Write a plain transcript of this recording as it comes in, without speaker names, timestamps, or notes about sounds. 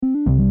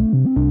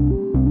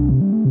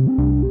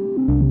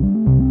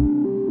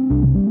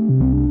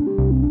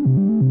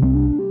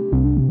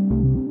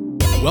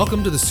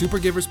Welcome to the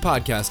Supergivers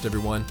podcast,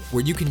 everyone,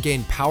 where you can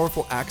gain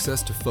powerful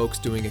access to folks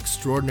doing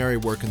extraordinary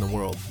work in the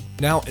world.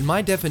 Now, in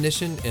my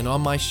definition and on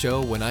my show,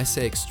 when I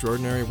say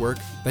extraordinary work,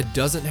 that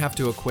doesn't have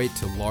to equate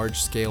to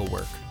large-scale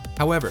work.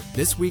 However,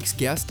 this week's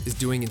guest is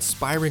doing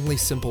inspiringly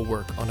simple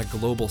work on a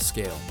global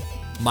scale.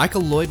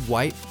 Michael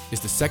Lloyd-White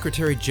is the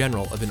Secretary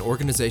General of an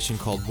organization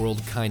called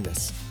World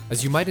Kindness.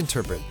 As you might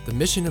interpret, the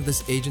mission of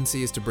this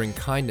agency is to bring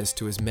kindness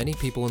to as many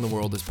people in the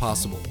world as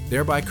possible,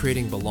 thereby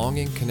creating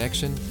belonging,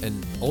 connection,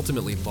 and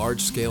ultimately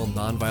large-scale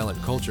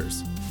nonviolent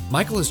cultures.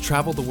 Michael has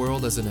traveled the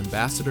world as an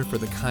ambassador for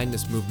the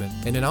kindness movement,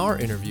 and in our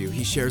interview,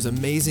 he shares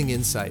amazing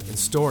insight and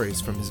stories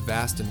from his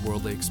vast and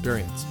worldly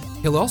experience.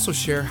 He'll also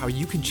share how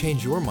you can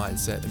change your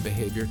mindset and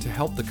behavior to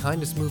help the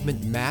kindness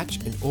movement match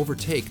and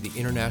overtake the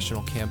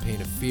international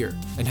campaign of fear,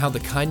 and how the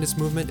kindness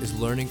movement is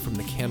learning from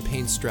the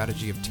campaign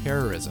strategy of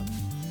terrorism.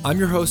 I'm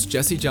your host,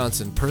 Jesse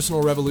Johnson,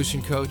 personal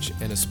revolution coach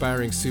and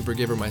aspiring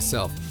supergiver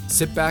myself.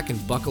 Sit back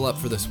and buckle up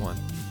for this one.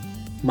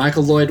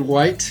 Michael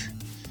Lloyd-White,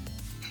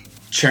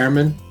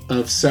 chairman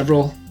of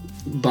several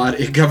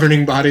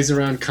governing bodies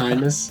around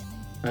kindness.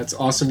 That's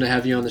awesome to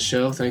have you on the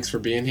show. Thanks for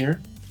being here.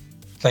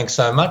 Thanks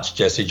so much,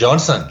 Jesse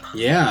Johnson.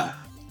 Yeah.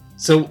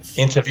 So,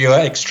 interviewer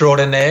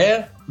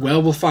extraordinaire.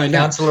 Well, we'll find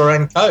out. Counselor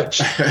and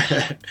coach.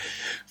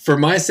 For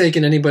my sake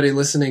and anybody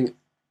listening,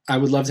 I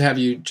would love to have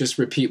you just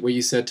repeat what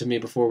you said to me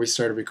before we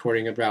started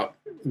recording about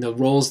the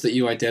roles that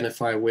you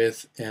identify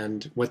with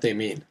and what they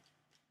mean.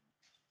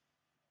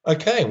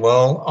 Okay,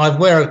 well, I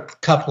wear a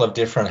couple of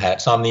different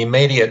hats. I'm the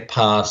immediate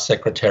past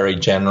Secretary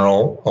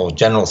General or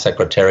General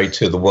Secretary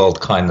to the World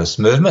Kindness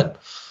Movement.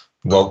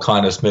 The World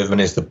Kindness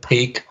Movement is the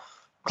peak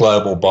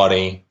global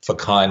body for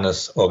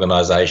kindness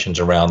organizations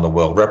around the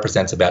world,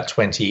 represents about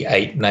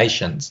 28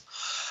 nations.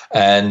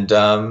 And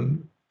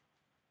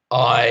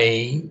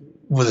I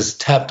was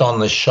tapped on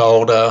the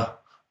shoulder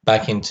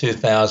back in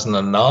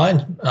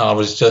 2009. I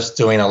was just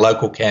doing a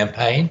local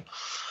campaign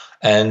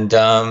and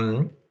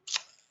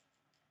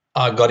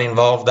I got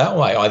involved that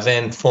way. I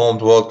then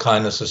formed World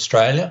Kindness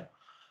Australia,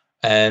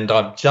 and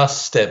I've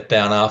just stepped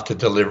down after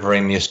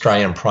delivering the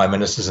Australian Prime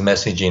Minister's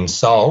message in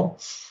Seoul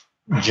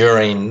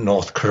during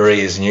North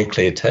Korea's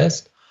nuclear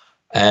test.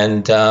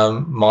 And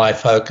my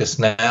focus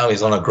now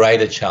is on a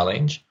greater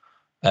challenge,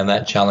 and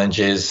that challenge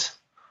is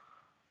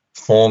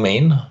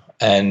forming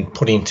and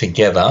putting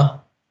together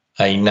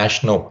a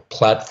national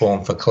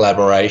platform for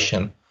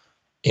collaboration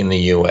in the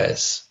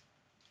US.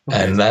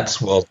 Okay. And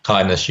that's World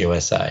Kindness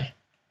USA.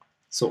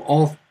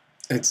 So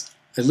it's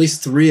at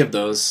least three of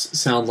those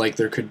sound like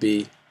there could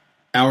be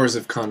hours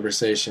of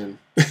conversation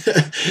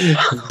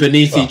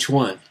beneath each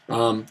one.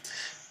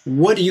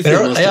 What do you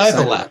think most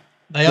exciting about?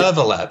 They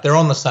overlap. They're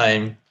in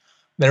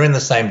the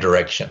same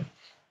direction.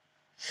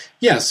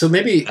 Yeah, so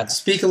maybe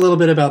speak a little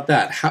bit about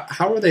that.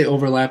 How are they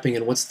overlapping,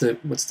 and what's the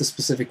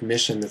specific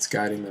mission that's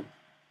guiding them?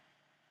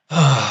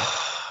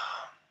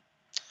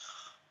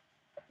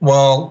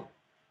 Well,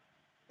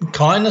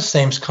 kindness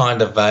seems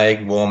kind of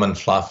vague, warm and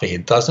fluffy.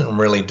 It doesn't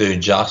really do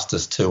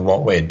justice to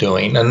what we're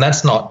doing, and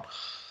that's not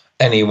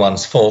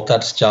anyone's fault.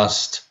 That's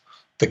just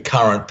the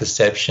current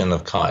perception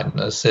of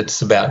kindness.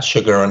 It's about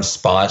sugar and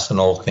spice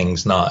and all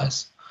things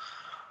nice.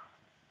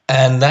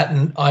 And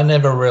that I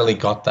never really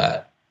got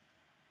that.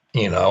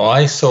 You know,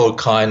 I saw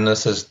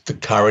kindness as the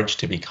courage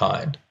to be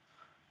kind,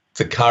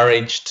 the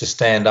courage to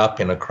stand up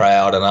in a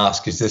crowd and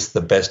ask, is this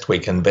the best we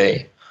can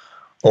be?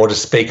 Or to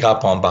speak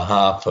up on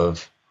behalf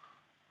of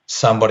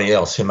somebody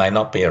else who may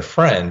not be a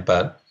friend,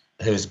 but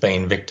who's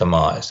been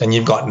victimized, and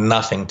you've got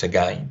nothing to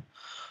gain.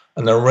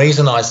 And the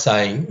reason I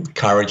say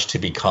courage to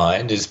be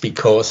kind is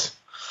because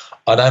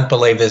I don't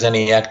believe there's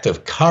any act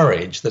of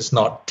courage that's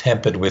not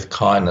tempered with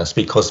kindness,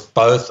 because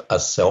both are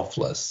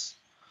selfless.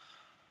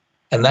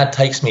 And that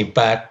takes me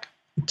back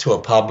to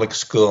a public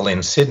school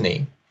in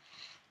Sydney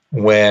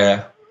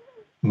where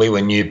we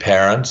were new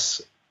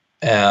parents,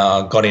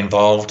 got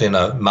involved in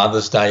a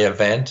Mother's Day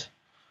event,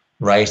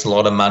 raised a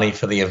lot of money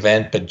for the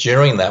event, but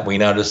during that we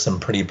noticed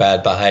some pretty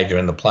bad behaviour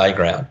in the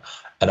playground,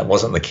 and it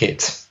wasn't the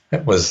kids,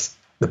 it was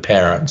the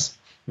parents.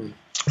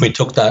 We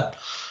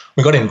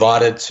got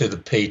invited to the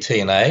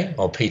PTA,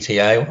 or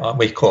PTA,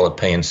 we call it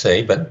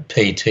P&C, but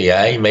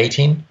PTA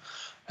meeting,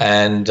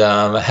 and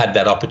had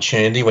that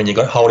opportunity. When you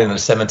got holding a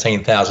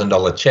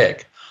 $17,000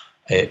 check,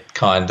 it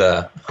kind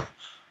of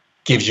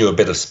gives you a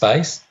bit of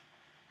space.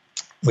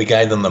 We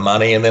gave them the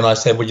money, and then I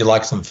said, would you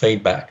like some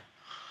feedback?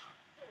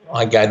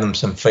 I gave them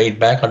some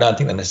feedback. I don't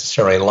think they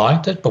necessarily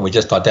liked it, but we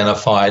just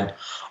identified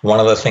one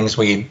of the things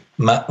we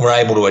were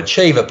able to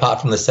achieve, apart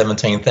from the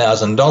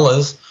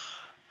 $17,000,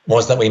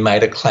 was that we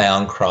made a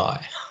clown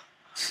cry.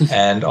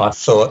 And I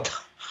thought,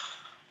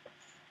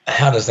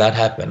 how does that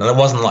happen? And it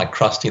wasn't like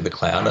Krusty the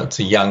Clown. It's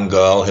a young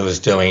girl who was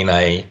doing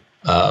a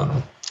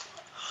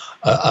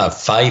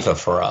favour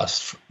for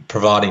us,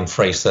 providing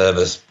free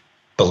service,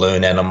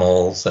 balloon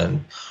animals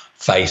and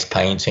face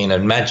painting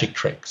and magic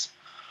tricks.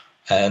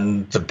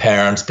 And the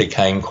parents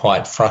became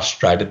quite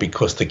frustrated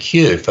because the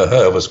queue for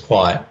her was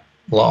quite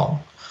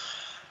long.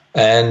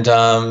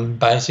 And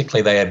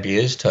basically they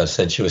abused her,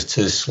 said she was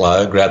too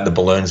slow, grabbed the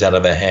balloons out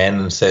of her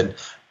hand and said,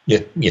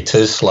 you're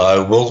too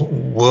slow,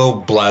 we'll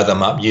blow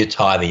them up, you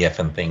tie the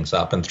effing things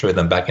up, and threw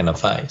them back in her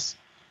face.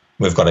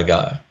 We've got to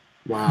go.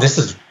 Wow. This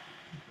is,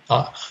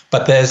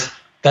 but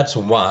that's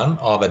one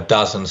of a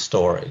dozen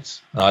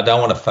stories. And I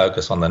don't want to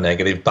focus on the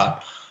negative,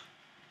 but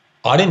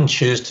I didn't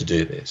choose to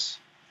do this.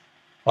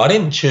 I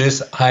didn't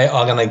choose, hey,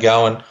 I'm going to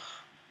go and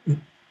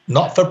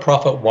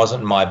not-for-profit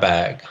wasn't my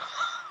bag.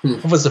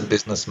 I was a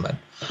businessman.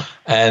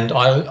 And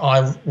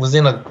I was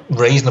in a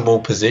reasonable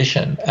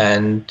position,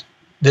 and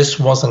this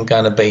wasn't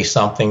going to be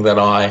something that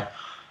I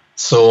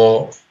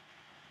saw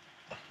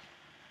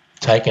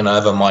taking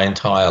over my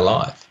entire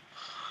life.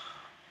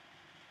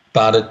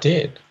 But it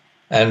did.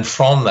 And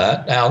from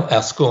that,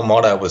 our school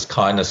motto was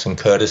kindness and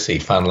courtesy,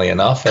 funnily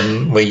enough,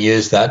 and we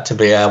used that to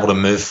be able to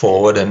move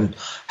forward and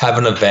have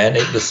an event.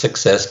 It was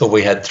successful.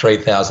 We had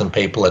 3,000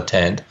 people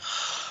attend.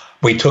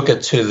 We took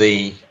it to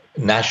the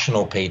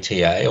national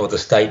PTA or the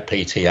state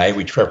PTA,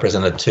 which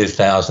represented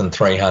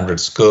 2,300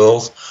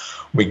 schools.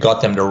 We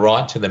got them to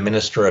write to the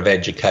Minister of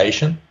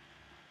Education.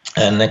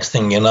 And next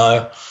thing you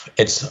know,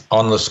 it's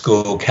on the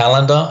school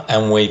calendar,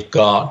 and we've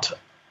got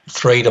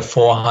 300 to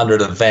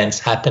 400 events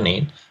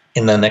happening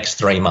in the next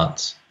 3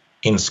 months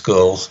in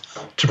schools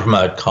to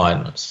promote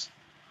kindness.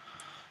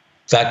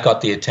 That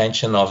got the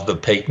attention of the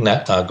peak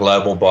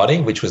global body,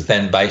 which was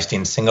then based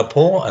in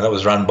Singapore, and it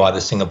was run by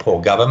the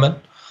Singapore government.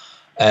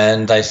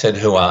 And they said,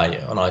 who are you?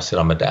 And I said,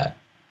 I'm a dad.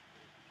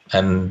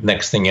 And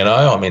next thing you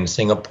know, I'm in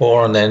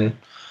Singapore, and then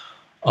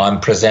I'm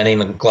presenting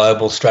a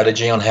global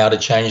strategy on how to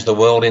change the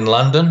world in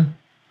London.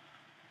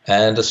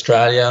 And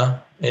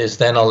Australia is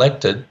then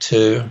elected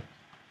to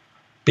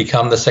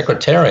become the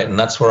Secretariat, and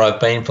that's where I've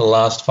been for the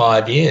last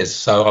 5 years.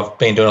 So I've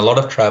been doing a lot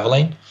of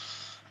travelling,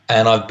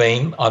 and I've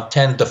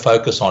tended to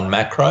focus on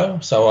macro,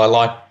 so I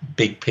like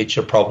big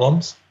picture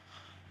problems,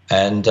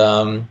 and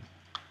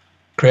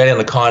creating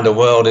the kind of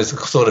world is a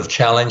sort of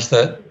challenge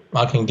that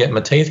I can get my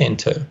teeth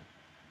into.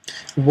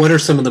 What are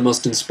some of the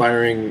most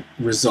inspiring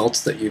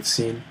results that you've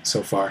seen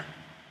so far?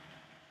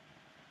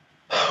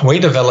 We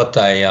developed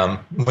a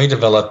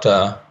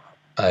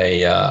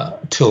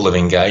tool of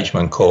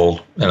engagement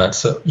called,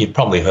 and you've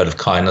probably heard of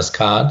kindness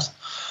cards.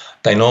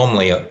 They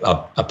normally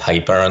are a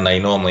paper, and they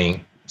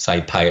normally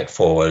say pay it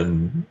forward,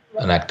 an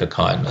act of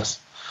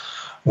kindness.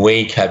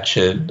 We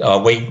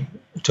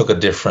took a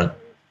different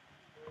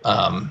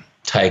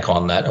take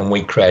on that, and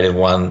we created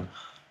one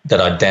that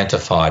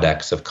identified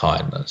acts of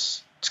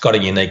kindness. It's got a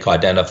unique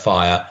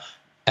identifier,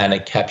 and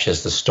it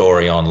captures the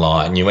story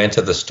online. You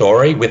enter the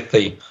story with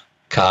the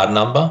card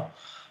number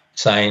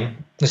saying,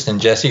 listen,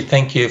 Jesse,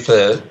 thank you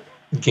for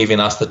giving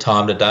us the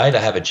time today to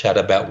have a chat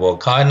about world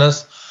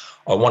kindness.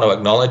 I want to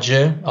acknowledge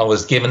you. I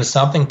was given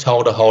something,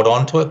 told to hold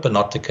on to it, but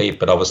not to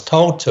keep it. I was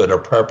told to, at an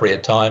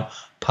appropriate time,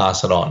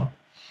 pass it on.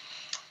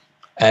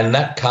 And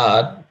that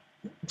card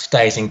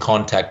stays in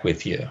contact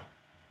with you.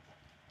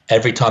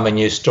 Every time a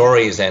new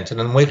story is entered,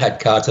 and we've had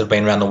cards that have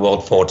been around the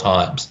world 4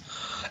 times.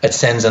 It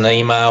sends an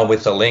email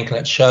with a link, and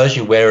it shows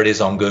you where it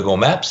is on Google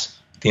Maps,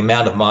 the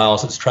amount of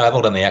miles it's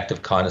travelled, and the act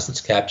of kindness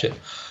that's captured.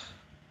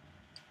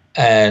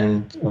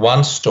 And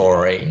one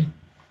story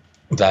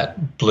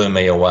that blew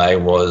me away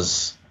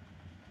was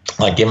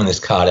I'd given this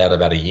card out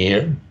about a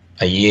year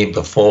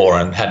before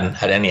and hadn't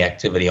had any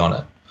activity on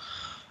it.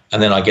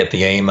 And then I get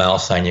the email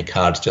saying your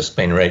card's just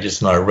been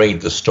registered, and I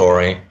read the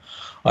story.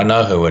 I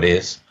know who it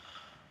is.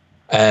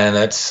 And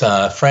it's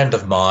a friend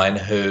of mine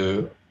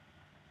who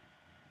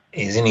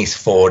is in his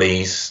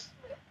 40s,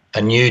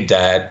 a new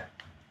dad,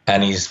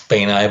 and he's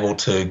been able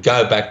to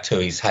go back to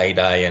his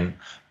heyday and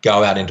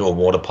go out into a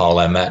water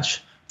polo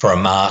match for a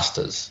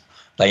Masters.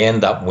 They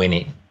end up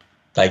winning.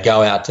 They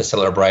go out to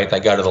celebrate. They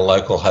go to the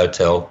local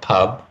hotel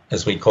pub,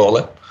 as we call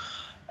it,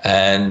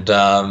 and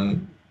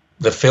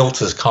the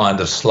filters kind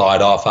of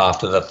slide off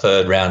after the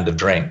 3rd round of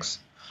drinks,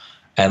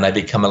 and they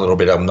become a little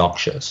bit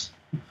obnoxious.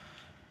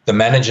 The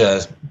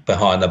manager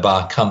behind the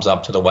bar comes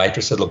up to the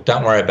waitress and says, look,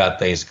 don't worry about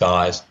these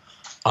guys.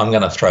 I'm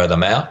going to throw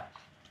them out.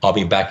 I'll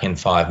be back in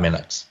 5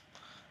 minutes.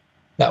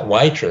 That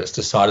waitress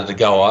decided to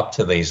go up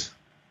to these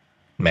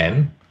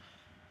men,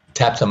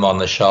 tap them on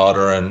the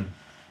shoulder and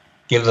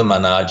give them a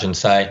nudge and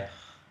say,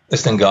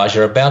 listen, guys,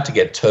 you're about to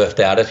get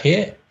turfed out of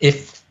here.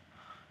 If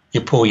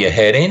you pull your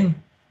head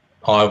in,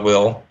 I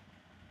will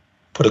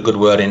put a good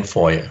word in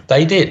for you.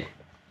 They did.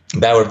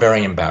 They were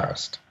very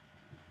embarrassed.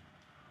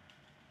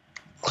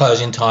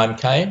 Closing time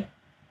came,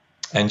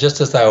 and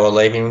just as they were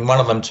leaving, one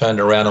of them turned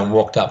around and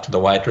walked up to the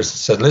waitress and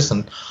said,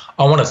 listen,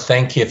 I want to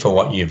thank you for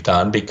what you've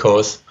done,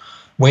 because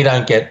we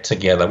don't get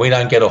together. We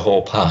don't get a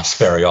hall pass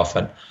very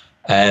often.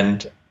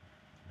 And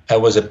it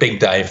was a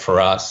big day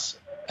for us,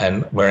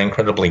 and we're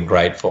incredibly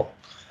grateful.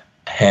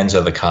 Hands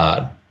her the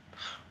card.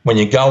 When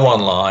you go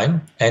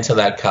online, enter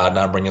that card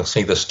number, and you'll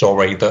see the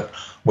story that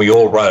we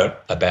all wrote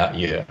about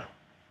you.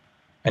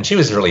 And she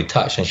was really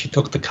touched, and she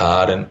took the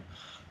card, and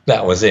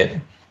that was it.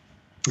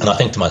 And I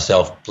think to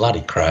myself, bloody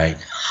Craig,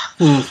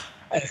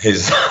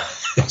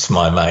 it's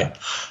my mate.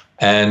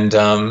 And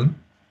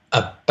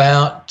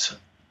about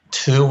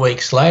 2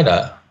 weeks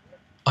later,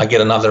 I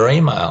get another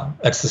email.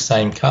 It's the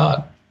same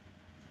card.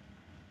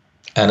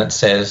 And it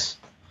says,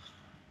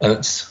 and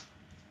it's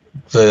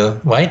the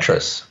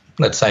waitress,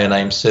 let's say her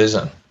name's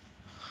Susan.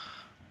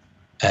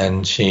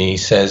 And she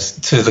says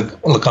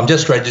look, I'm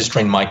just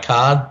registering my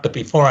card, but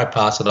before I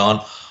pass it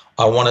on,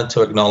 I wanted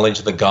to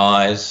acknowledge the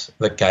guys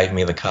that gave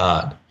me the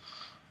card,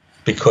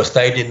 because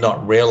they did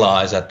not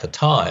realize at the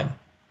time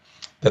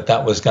that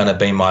that was going to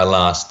be my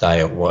last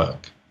day at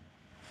work.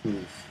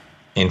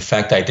 In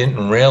fact, they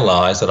didn't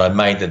realize that I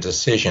made the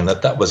decision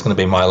that that was going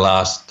to be my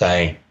last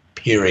day,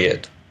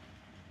 period.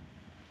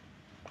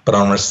 But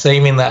on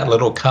receiving that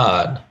little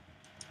card,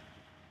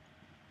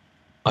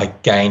 I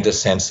gained a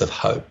sense of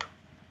hope.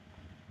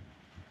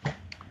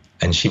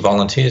 And she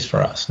volunteers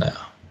for us now.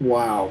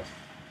 Wow.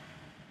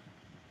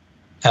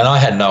 And I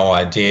had no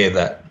idea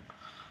that,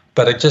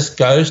 but it just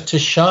goes to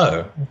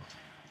show,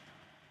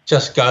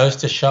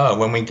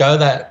 when we go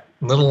that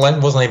little,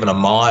 it wasn't even a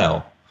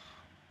mile,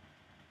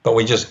 but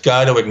we just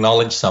go to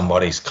acknowledge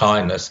somebody's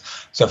kindness,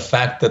 it's the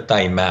fact that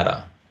they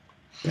matter.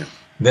 Yeah.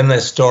 Then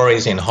there's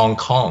stories in Hong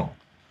Kong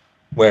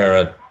where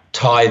a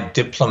Thai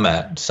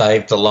diplomat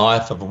saved the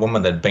life of a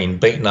woman that had been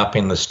beaten up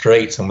in the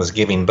streets and was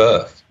giving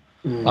birth.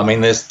 I mean,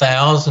 there's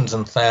thousands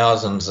and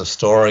thousands of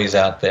stories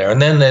out there.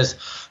 And then there's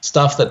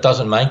stuff that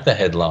doesn't make the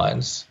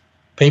headlines.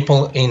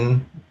 People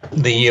in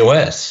the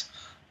US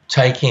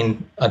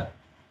taking a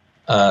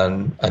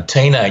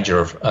teenager,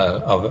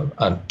 of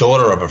a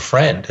daughter of a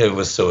friend who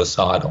was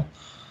suicidal,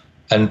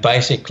 and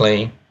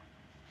basically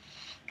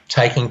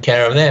taking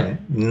care of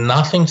them.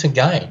 Nothing to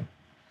gain.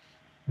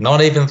 Not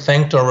even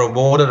thanked or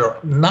rewarded or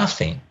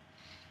nothing.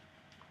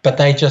 But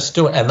they just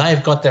do it, and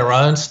they've got their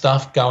own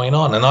stuff going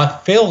on. And I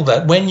feel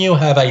that when you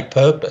have a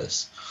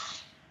purpose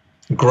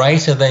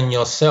greater than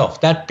yourself,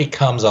 that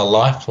becomes a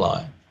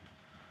lifeline.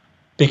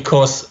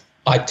 Because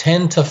I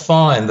tend to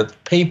find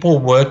that people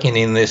working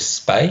in this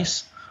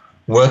space,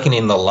 working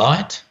in the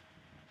light,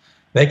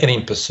 they're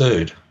getting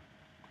pursued.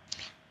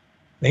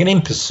 They're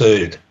getting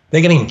pursued.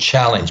 They're getting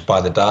challenged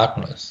by the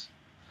darkness.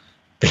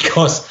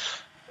 Because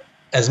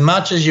as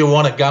much as you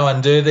want to go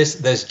and do this,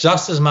 there's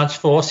just as much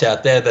force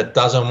out there that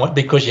doesn't want,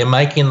 because you're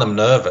making them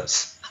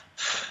nervous.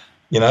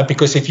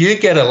 Because if you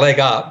get a leg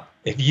up,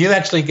 if you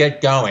actually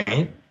get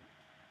going,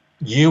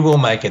 you will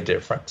make a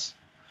difference.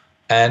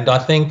 And I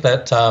think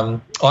that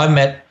I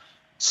met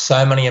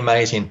so many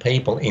amazing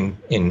people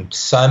in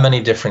so many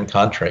different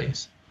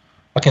countries.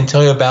 I can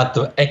tell you about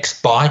the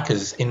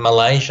ex-bikers in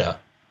Malaysia.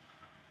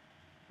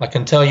 I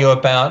can tell you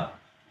about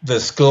the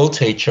school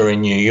teacher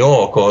in New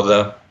York, or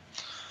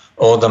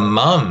the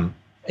mum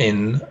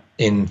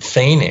in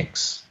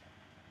Phoenix.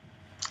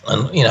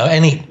 And,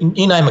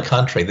 you name a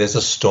country, there's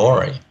a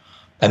story.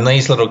 And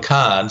these little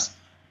cards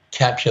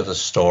capture the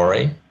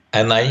story,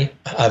 and they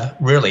have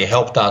really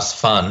helped us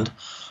fund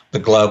the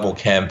global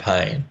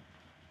campaign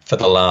for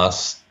the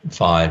last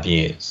 5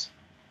 years.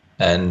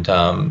 And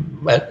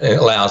it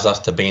allows us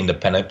to be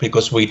independent,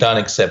 because we don't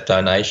accept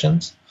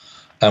donations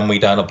and we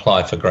don't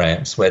apply for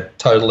grants. We're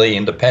totally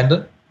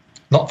independent,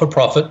 not for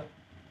profit,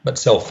 but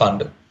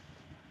self-funded.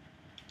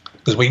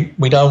 Because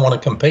we don't want to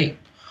compete.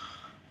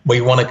 We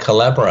want to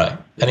collaborate.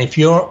 And if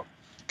you're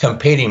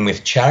competing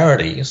with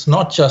charities,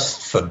 not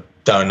just for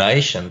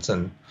donations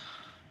and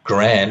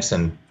grants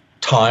and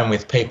time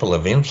with people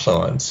of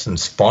influence and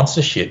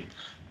sponsorship,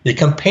 you're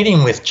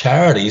competing with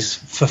charities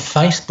for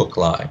Facebook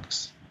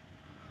likes.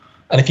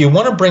 And if you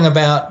want to bring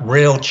about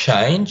real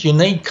change, you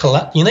need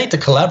to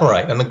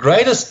collaborate. And the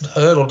greatest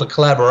hurdle to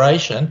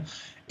collaboration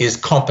is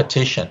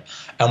competition.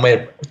 And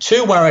we're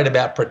too worried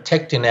about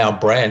protecting our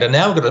brand. And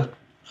now we've got to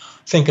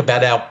think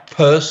about our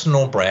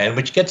personal brand,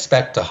 which gets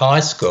back to high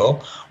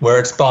school, where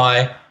it's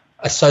by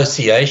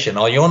association.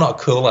 Oh, you're not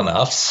cool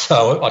enough,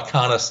 so I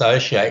can't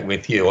associate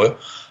with you.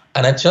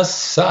 And it just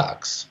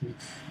sucks.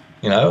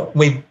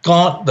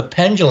 The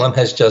pendulum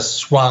has just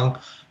swung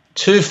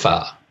too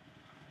far.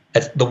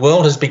 The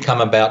world has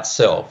become about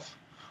self.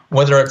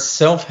 Whether it's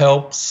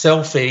self-help,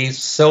 self-ease,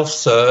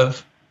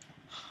 self-serve,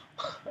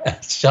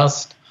 it's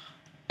just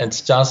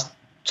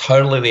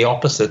totally the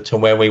opposite to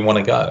where we want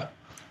to go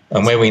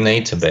and where we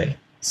need to be.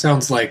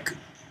 Sounds like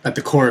at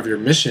the core of your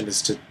mission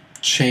is to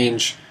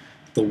change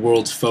the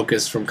world's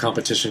focus from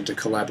competition to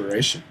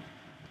collaboration.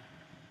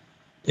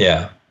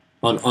 Yeah.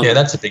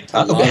 That's a big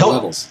part.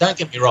 Levels. Don't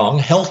get me wrong.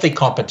 Healthy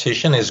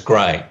competition is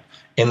great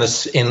in a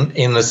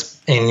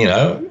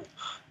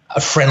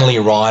friendly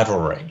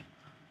rivalry.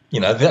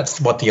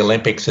 That's what the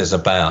Olympics is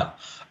about.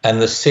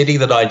 And the city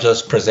that I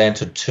just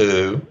presented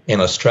to in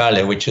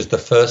Australia, which is the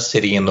first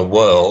city in the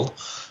world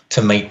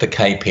to meet the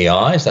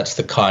KPIs, that's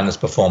the kindness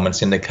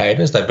performance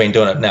indicators. They've been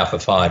doing it now for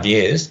 5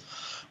 years.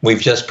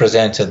 We've just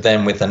presented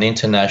them with an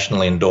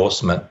international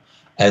endorsement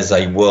as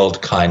a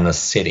World Kindness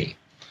City.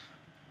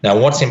 Now,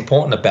 what's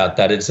important about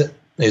that is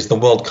the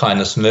World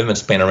Kindness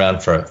Movement's been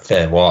around for a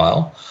fair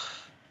while.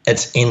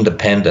 It's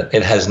independent.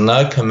 It has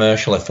no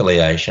commercial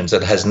affiliations.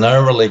 It has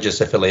no religious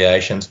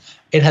affiliations.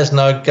 It has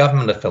no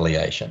government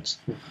affiliations.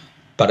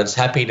 But it's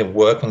happy to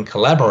work and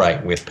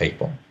collaborate with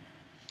people.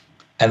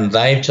 and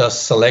they've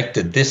just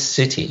selected this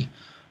city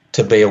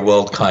to be a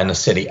World Kindness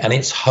City, and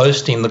it's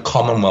hosting the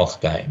Commonwealth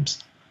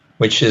Games,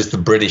 which is the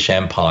British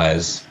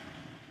Empire's.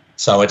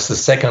 So it's the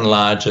second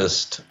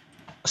largest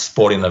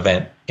sporting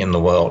event in the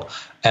world.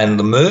 And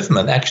the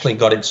movement actually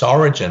got its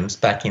origins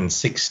back in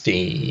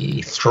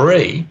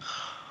 1963,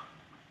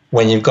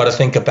 when you've got to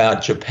think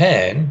about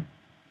Japan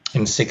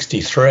in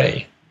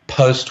 1963,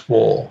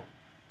 post-war,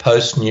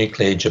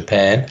 post-nuclear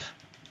Japan,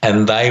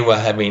 and they were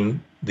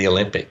having the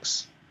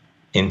Olympics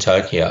in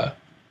Tokyo.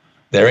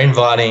 They're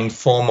inviting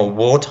former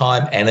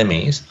wartime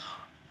enemies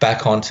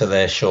back onto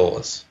their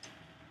shores.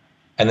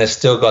 And they've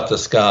still got the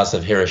scars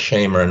of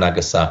Hiroshima and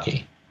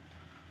Nagasaki.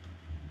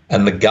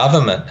 And the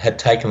government had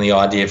taken the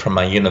idea from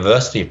a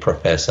university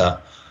professor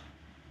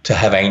to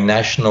have a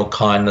national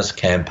kindness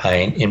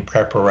campaign in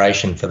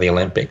preparation for the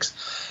Olympics.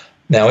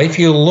 Now, if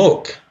you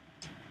look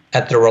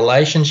at the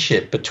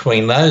relationship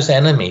between those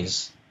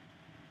enemies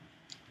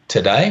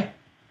today,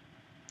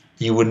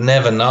 you would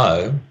never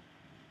know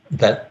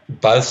that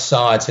both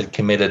sides had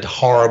committed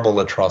horrible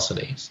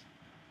atrocities.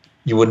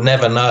 You would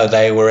never know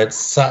they were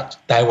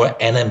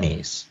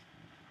enemies.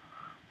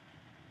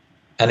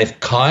 And if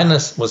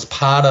kindness was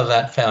part of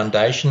that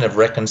foundation of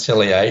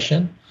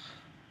reconciliation,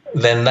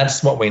 then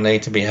that's what we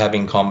need to be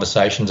having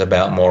conversations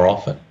about more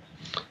often.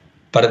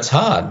 But it's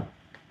hard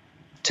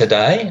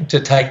today to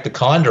take the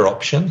kinder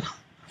option.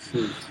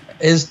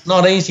 Is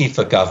not easy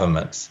for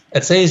governments.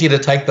 It's easy to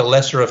take the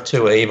lesser of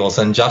two evils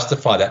and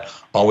justify that.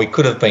 Oh, we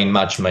could have been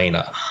much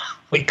meaner.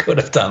 We could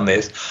have done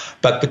this.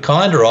 But the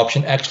kinder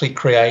option actually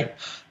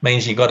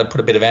means you've got to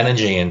put a bit of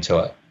energy into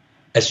it.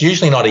 It's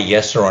usually not a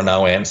yes or a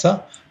no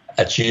answer.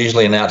 It's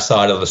usually an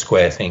outside of the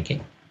square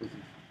thinking.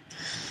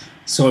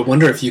 So I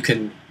wonder if you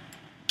can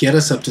get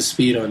us up to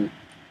speed on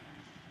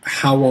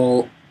how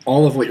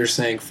all of what you're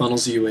saying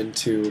funnels you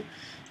into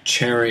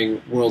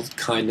chairing World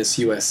Kindness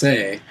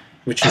USA,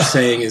 which you're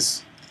saying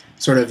is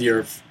sort of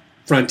your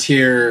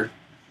frontier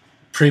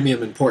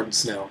premium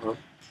importance now, huh?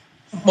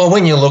 Well,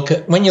 when you look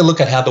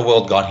at how the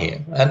world got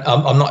here, and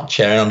I'm not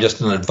chairing, I'm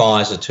just an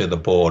advisor to the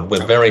board.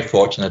 We're very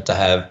fortunate to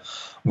have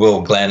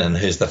Will Glennon,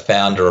 who's the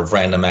founder of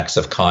Random Acts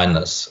of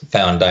Kindness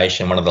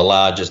Foundation, one of the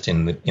largest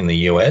in the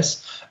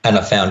US, and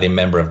a founding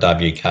member of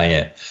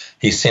WKF.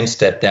 He's since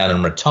stepped down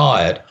and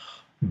retired,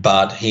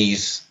 but he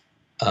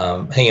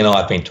and I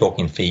have been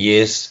talking for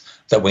years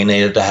that we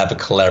needed to have a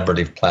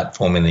collaborative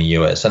platform in the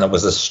US, and it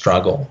was a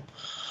struggle.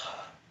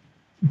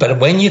 But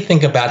when you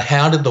think about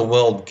how did the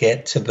world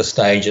get to the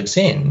stage it's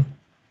in,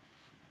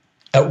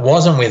 it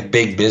wasn't with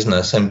big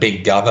business and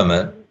big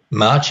government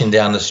marching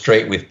down the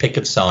street with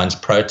picket signs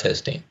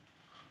protesting.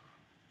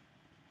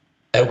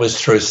 It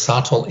was through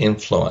subtle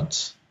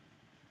influence.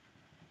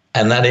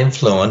 And that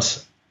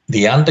influence,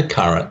 the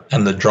undercurrent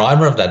and the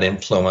driver of that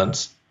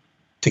influence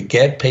to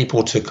get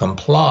people to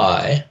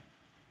comply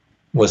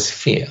was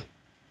fear.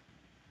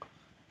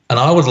 And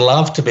I would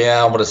love to be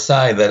able to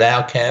say that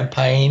our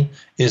campaign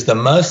is the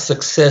most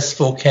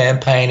successful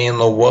campaign in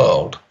the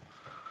world.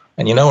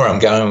 And you know where I'm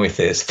going with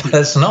this, but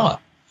it's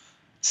not.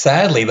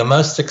 Sadly, the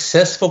most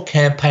successful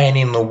campaign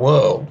in the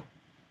world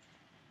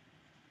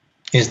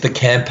is the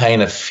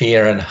campaign of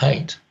fear and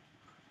hate.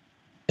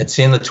 It's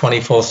in the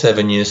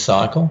 24/7 news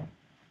cycle.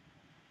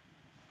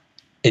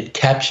 It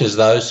captures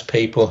those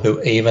people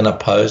who even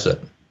oppose it.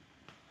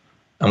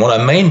 And what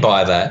I mean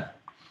by that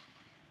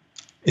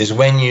is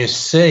when you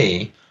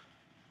see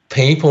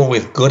people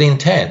with good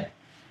intent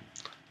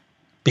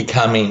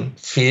becoming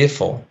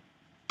fearful,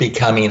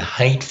 becoming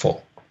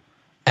hateful,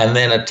 and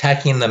then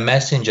attacking the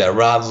messenger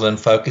rather than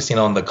focusing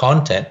on the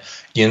content,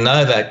 you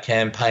know that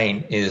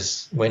campaign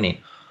is winning.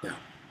 Yeah.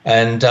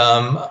 And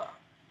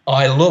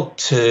I look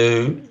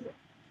to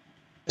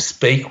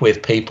speak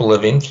with people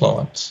of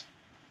influence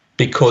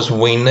because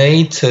we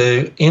need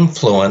to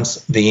influence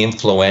the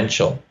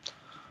influential.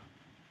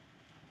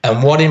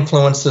 And what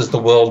influences the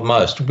world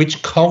most?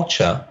 Which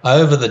culture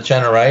over the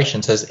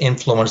generations has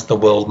influenced the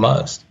world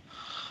most?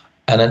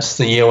 And it's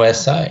the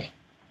USA.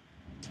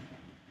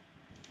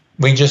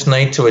 We just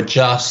need to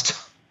adjust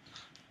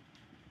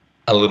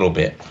a little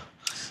bit.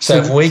 So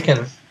if we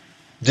can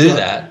do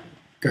that,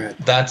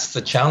 that's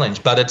the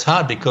challenge. But it's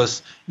hard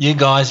because you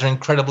guys are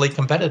incredibly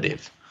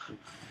competitive,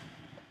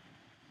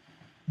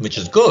 which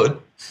is good,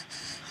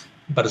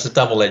 but it's a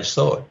double-edged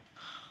sword.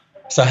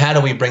 So how do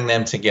we bring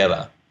them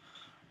together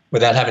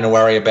without having to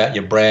worry about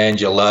your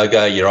brand, your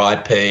logo, your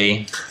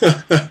IP,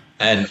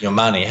 and your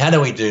money? How do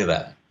we do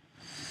that?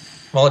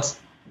 Well, it's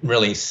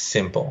really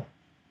simple.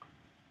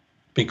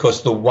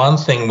 Because the one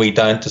thing we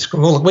don't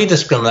discriminate, well, we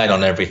discriminate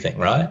on everything,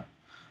 right?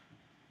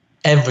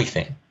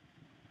 Everything.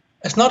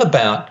 It's not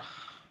about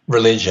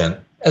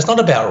religion. It's not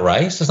about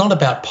race. It's not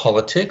about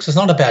politics. It's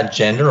not about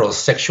gender or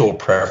sexual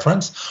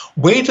preference.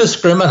 We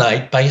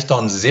discriminate based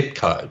on zip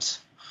codes.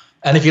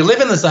 And if you live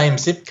in the same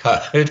zip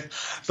code,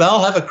 they'll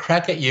have a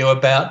crack at you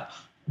about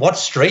what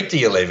street do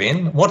you live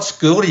in? What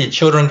school do your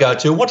children go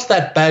to? What's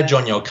that badge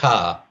on your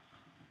car?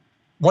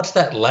 What's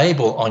that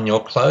label on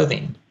your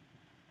clothing?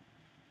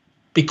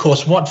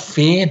 Because what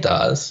fear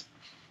does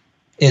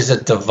is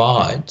it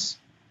divides.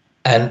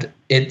 And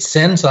it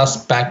sends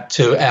us back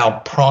to our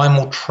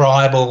primal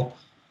tribal,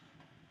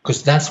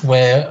 because that's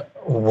where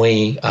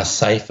we are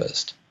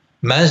safest.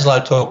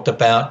 Maslow talked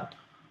about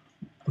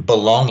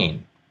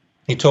belonging.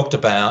 He talked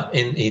about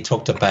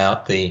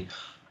the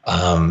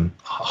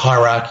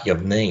hierarchy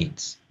of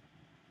needs.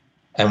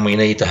 And we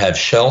need to have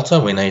shelter,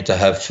 we need to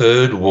have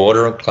food,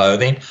 water, and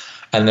clothing.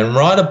 And then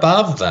right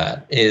above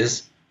that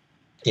is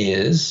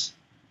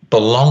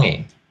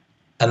belonging.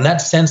 And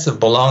that sense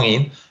of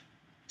belonging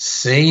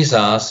sees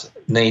us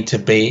need to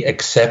be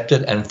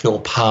accepted and feel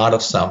part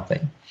of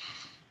something,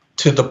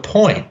 to the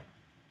point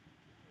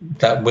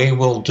that we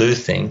will do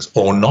things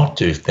or not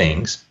do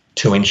things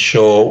to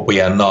ensure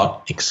we are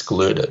not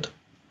excluded.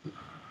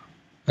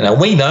 Now,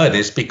 we know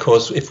this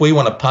because if we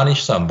want to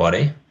punish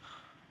somebody,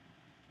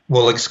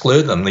 we'll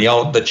exclude them.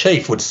 The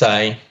chief would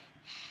say,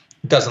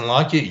 doesn't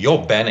like you,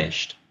 you're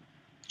banished.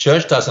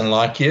 Church doesn't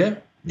like you,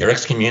 you're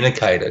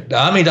excommunicated. The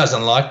army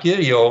doesn't like you,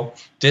 you're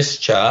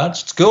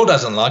discharged. School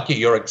doesn't like you,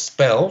 you're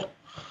expelled.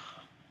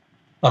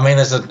 I mean,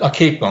 I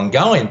keep on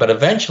going, but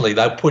eventually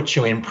they'll put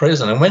you in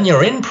prison. And when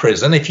you're in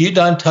prison, if you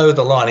don't toe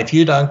the line, if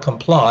you don't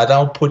comply,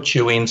 they'll put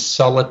you in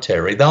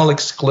solitary. They'll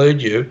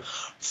exclude you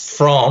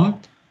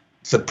from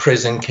the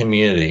prison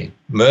community.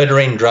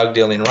 Murdering, drug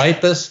dealing,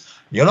 rapists,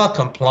 you're not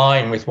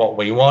complying with what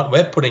we want.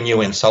 We're putting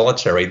you in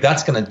solitary.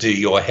 That's going to do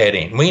your head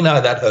in. We know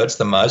that hurts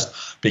the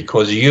most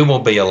because you will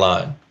be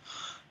alone.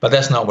 But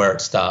that's not where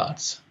it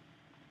starts.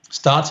 It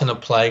starts in a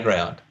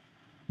playground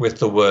with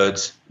the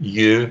words,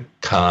 you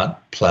can't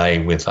play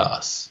with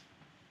us.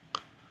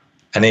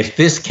 And if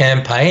this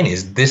campaign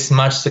is this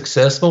much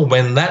successful,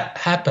 when that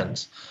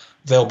happens,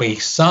 there'll be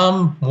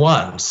some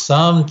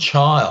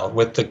child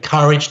with the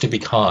courage to be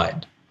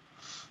kind,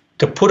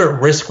 to put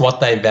at risk what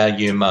they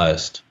value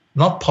most,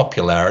 not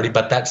popularity,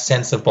 but that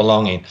sense of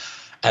belonging.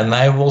 And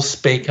they will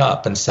speak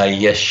up and say,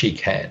 yes, she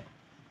can.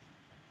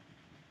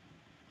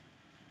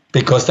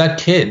 Because that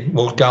kid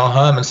will go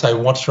home and say,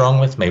 what's wrong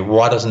with me?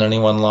 Why doesn't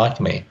anyone like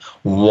me?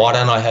 Why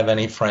don't I have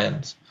any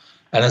friends?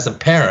 And as a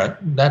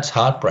parent, that's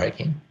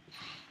heartbreaking.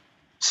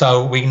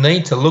 So we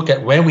need to look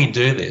at where we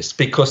do this,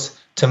 because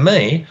to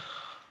me,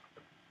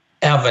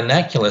 our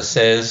vernacular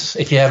says,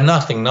 if you have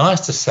nothing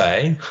nice to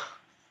say,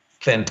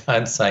 then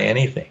don't say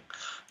anything.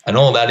 And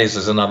all that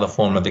is another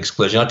form of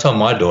exclusion. I tell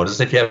my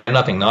daughters, if you have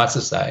nothing nice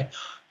to say,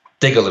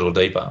 dig a little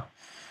deeper.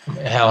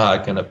 How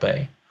hard can it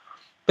be?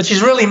 But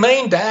she's really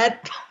mean, Dad.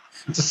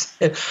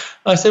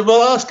 I said,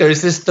 well, ask her,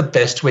 is this the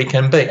best we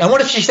can be? And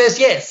what if she says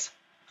yes?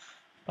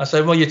 I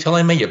said, well, you're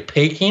telling me you're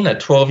peaking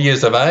at 12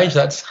 years of age?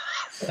 That's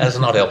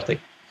not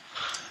healthy.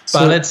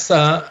 But it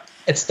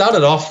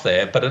started off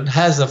there, but it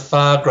has a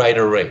far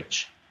greater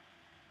reach.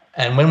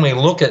 And when we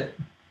look at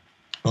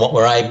what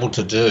we're able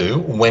to do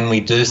when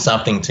we do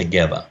something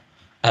together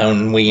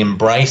and we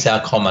embrace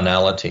our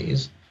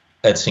commonalities,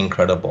 it's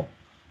incredible.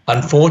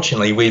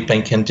 Unfortunately, we've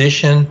been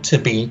conditioned to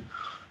be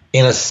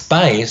in a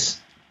space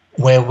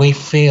where we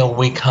feel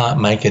we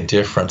can't make a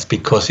difference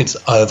because it's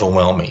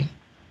overwhelming.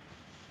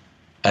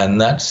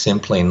 And that's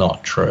simply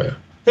not true.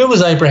 Who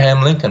was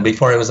Abraham Lincoln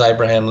before he was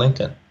Abraham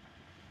Lincoln?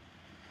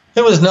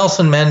 Who was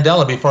Nelson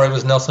Mandela before he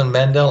was Nelson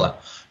Mandela?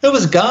 Who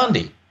was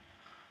Gandhi?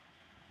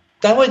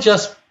 They were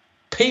just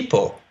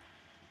people.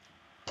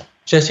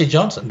 Jesse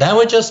Johnson, they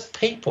were just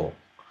people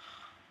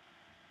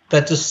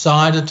that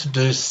decided to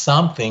do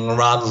something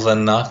rather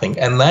than nothing.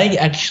 And they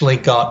actually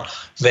got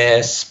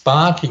their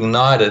spark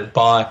ignited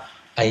by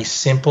a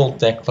simple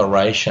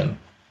declaration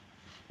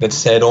that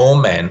said all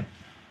men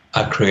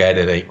are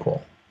created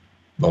equal,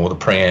 or the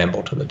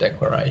preamble to the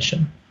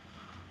declaration.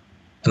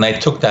 And they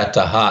took that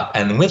to heart.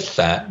 And with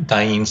that,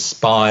 they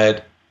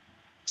inspired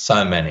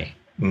so many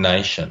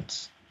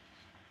nations.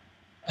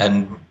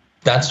 And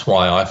that's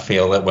why I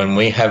feel that when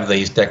we have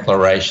these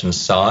declarations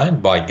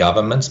signed by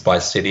governments, by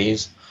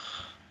cities,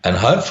 and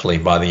hopefully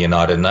by the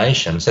United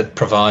Nations, it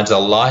provides a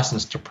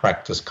license to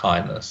practice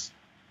kindness.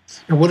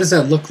 And what does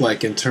that look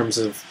like in terms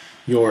of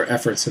your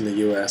efforts in the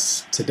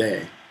U.S.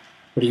 today?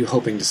 What are you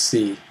hoping to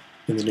see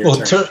in the near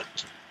term?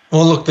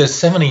 Well, look, there's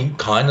 70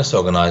 kindness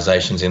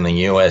organisations in the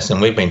US,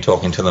 and we've been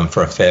talking to them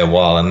for a fair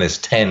while, and there's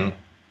 10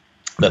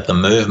 that the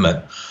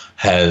movement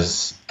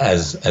has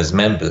as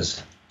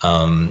members.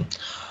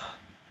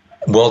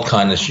 World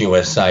Kindness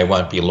USA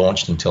won't be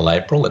launched until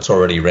April. It's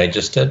already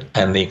registered,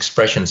 and the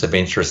expressions of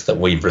interest that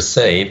we've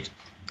received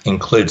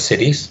include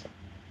cities,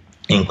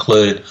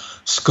 include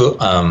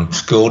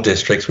school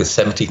districts with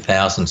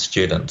 70,000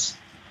 students.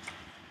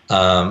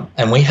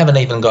 And we haven't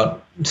even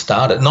got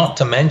started, not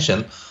to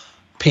mention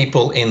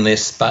people in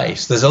this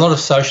space. There's a lot of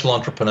social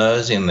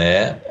entrepreneurs in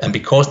there, and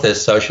because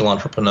there's social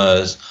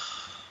entrepreneurs,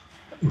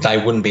 they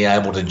wouldn't be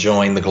able to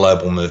join the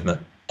global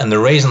movement. And the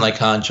reason they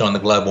can't join the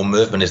global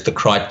movement is the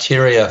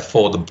criteria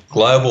for the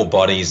global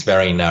body is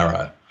very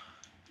narrow.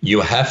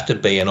 You have to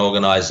be an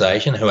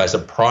organisation who has a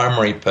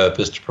primary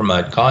purpose to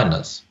promote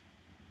kindness.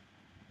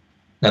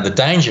 Now, the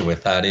danger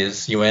with that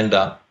is you end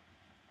up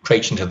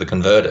preaching to the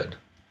converted.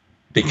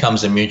 It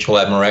becomes a mutual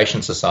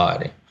admiration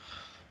society.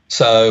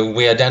 So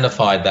we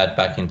identified that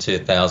back in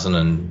 2000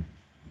 and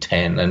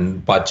 2010.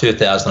 And by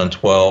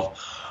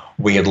 2012,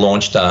 we had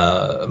launched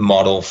a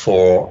model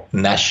for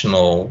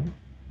national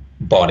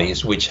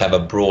bodies which have a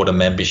broader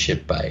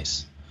membership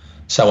base.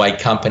 So a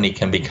company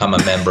can become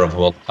a member of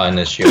World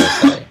Kindness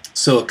USA.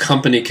 So a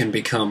company can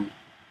become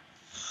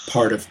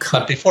part of...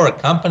 But before a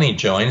company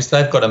joins,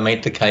 they've got to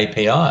meet the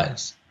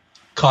KPIs,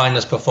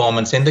 kindness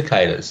performance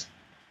indicators.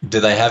 Do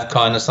they have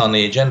kindness on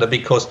the agenda?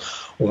 Because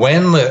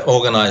when the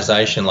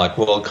organisation like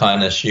World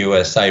Kindness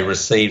USA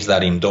receives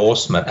that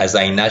endorsement as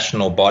a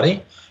national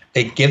body,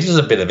 it gives us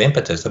a bit of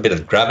impetus, a bit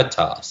of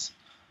gravitas.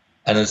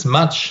 And it's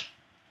much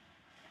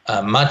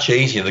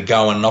easier to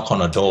go and knock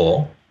on a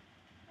door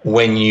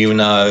when you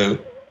know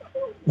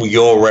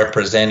you're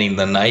representing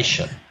the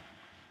nation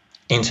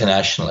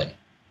internationally.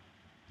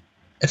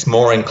 It's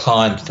more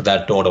inclined for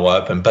that door to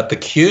open. But the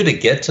queue to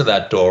get to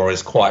that door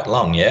is quite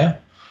long, yeah?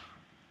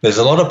 There's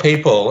a lot of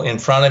people in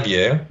front of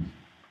you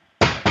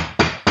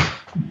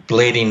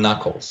bleeding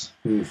knuckles.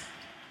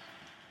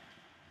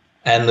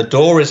 And the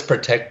door is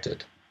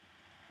protected.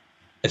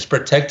 It's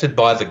protected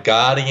by the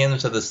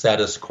guardians of the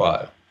status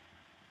quo.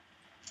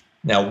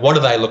 Now, what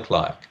do they look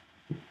like?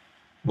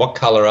 What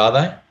colour are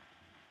they?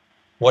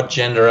 What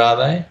gender are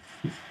they?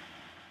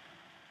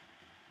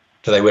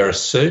 Do they wear a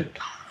suit?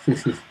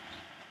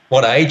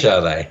 What age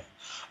are they?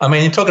 I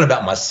mean, you're talking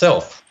about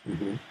myself.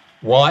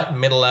 White,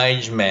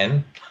 middle-aged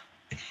men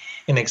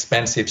in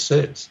expensive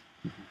suits.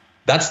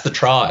 That's the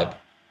tribe.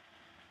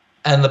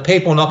 And the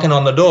people knocking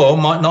on the door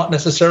might not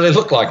necessarily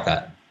look like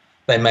that.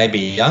 They may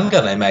be younger,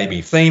 they may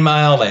be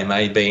female, they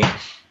may be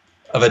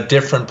of a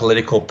different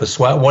political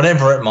persuasion,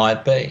 whatever it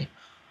might be.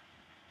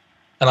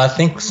 And I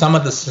think some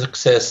of the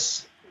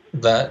success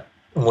that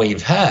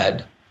we've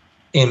had,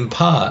 in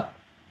part,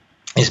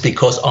 is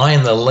because I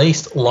am the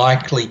least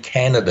likely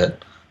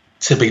candidate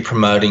to be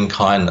promoting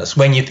kindness.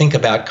 When you think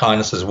about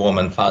kindness as warm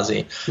and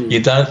fuzzy, you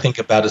don't think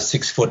about a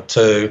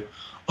 6'2",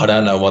 I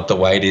don't know what the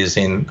weight is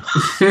in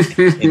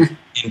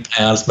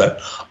pounds,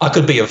 but I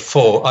could be a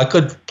 4. I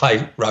could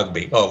play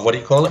rugby. Oh, what do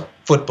you call it?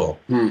 Football.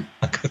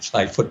 I could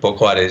play football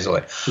quite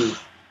easily. So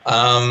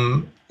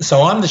I'm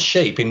the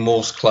sheep in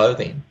wolf's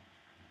clothing.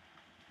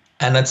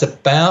 And it's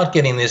about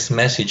getting this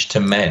message to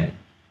men.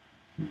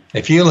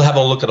 If you have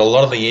a look at a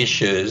lot of the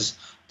issues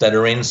that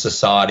are in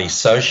society,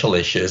 social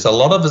issues, a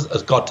lot of it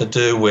has got to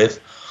do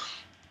with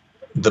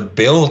the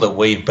bill that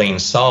we've been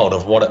sold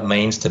of what it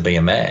means to be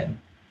a man.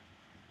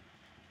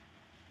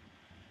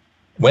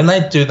 When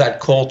they do that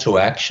call to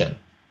action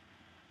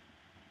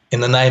in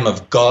the name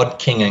of God,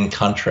 King and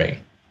country,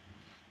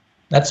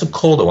 that's a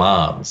call to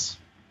arms.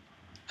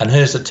 And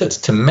who's it to? It's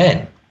to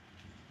men.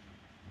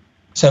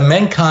 So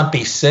men can't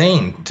be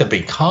seen to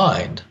be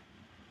kind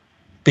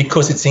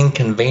because it's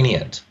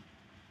inconvenient.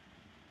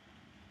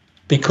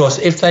 Because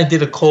if they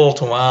did a call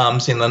to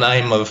arms in the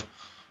name of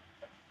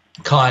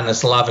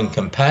kindness, love and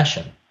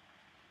compassion,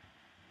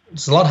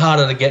 it's a lot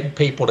harder to get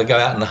people to go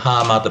out and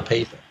harm other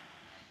people.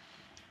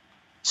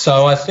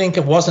 So I think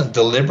it wasn't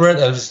deliberate.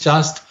 It was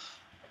just,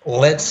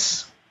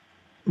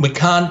 we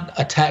can't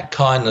attack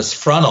kindness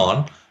front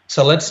on,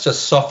 so let's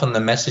just soften the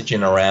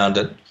messaging around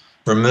it,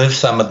 remove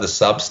some of the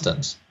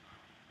substance.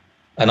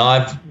 And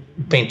I've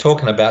been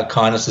talking about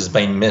kindness as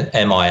being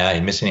MIA,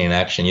 missing in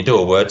action. You do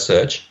a word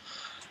search.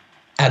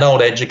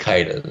 Adult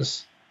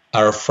educators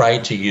are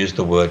afraid to use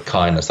the word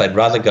kindness. They'd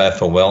rather go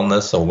for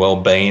wellness or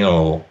well-being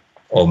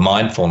or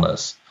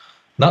mindfulness.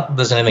 Not that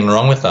there's anything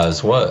wrong with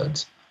those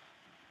words,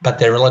 but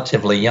they're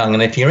relatively young.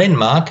 And if you're in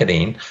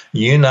marketing,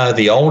 you know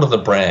the older the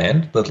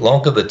brand, the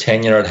longer the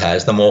tenure it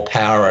has, the more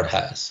power it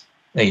has,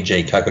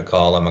 e.g.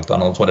 Coca-Cola,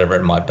 McDonald's, whatever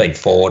it might be,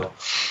 Ford.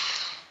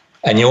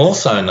 And you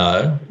also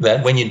know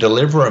that when you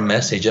deliver a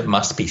message, it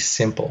must be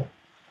simple.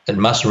 It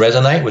must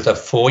resonate with a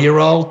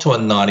 4-year-old to a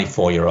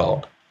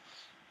 94-year-old.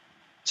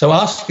 So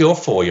ask your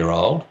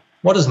 4-year-old,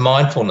 what does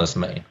mindfulness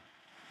mean?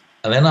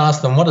 And then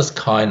ask them, what does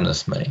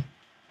kindness mean?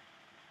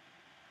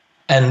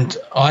 And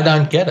I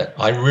don't get it.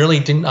 I really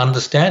didn't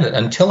understand it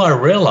until I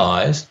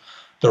realized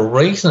the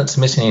reason it's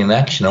missing in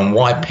action and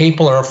why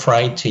people are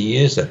afraid to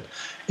use it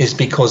is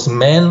because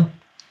men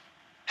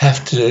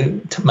have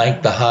to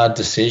make the hard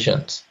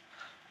decisions.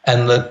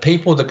 And the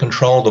people that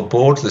control the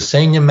boards, the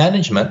senior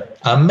management,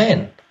 are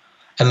men.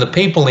 And the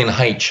people in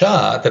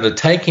HR that are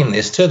taking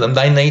this to them,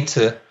 they need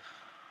to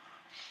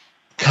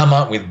come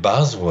up with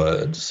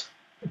buzzwords,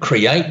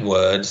 create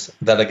words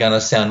that are going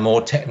to sound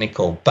more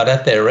technical. But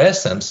at their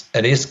essence,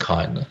 it is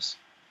kindness.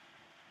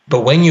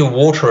 But when you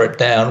water it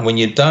down, when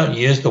you don't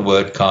use the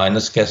word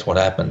kindness, guess what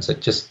happens?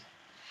 It just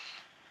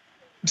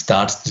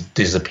starts to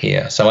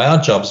disappear. So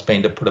our job's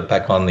been to put it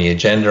back on the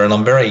agenda. And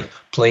I'm very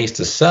pleased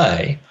to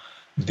say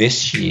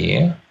this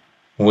year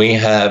we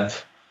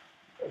have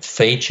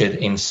featured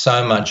in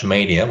so much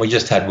media. We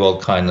just had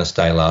World Kindness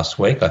Day last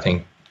week. I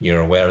think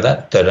you're aware of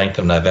that, 13th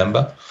of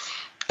November.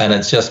 And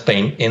it's just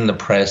been in the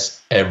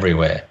press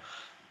everywhere.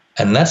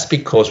 And that's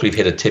because we've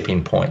hit a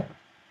tipping point.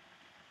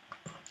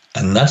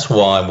 And that's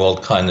why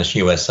World Kindness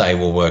USA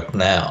will work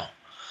now,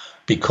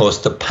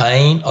 because the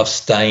pain of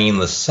staying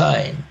the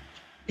same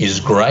is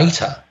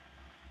greater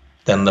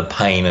than the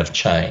pain of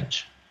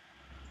change.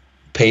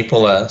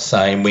 people are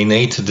saying we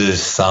need to do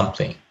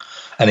something.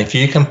 And if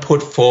you can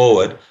put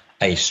forward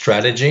a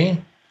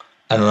strategy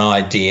and an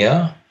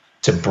idea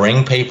to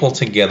bring people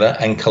together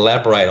and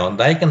collaborate on,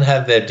 they can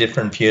have their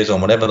different views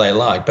on whatever they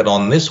like, but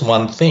on this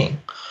one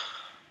thing.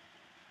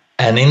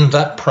 And in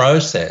that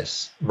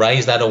process,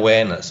 raise that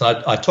awareness.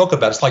 And I talk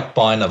about it's like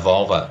buying a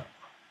Volvo.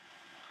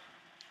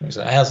 You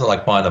say, how's it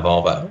like buying a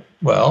Volvo?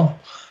 Well,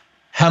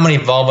 how many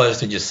Volvos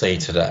did you see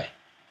today?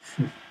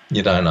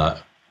 You don't know.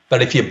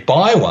 But if you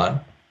buy one,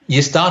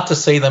 you start to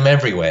see them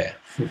everywhere.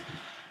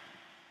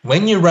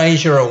 When you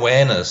raise your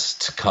awareness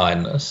to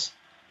kindness,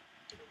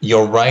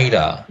 your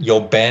radar,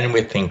 your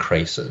bandwidth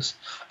increases.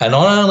 And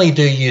not only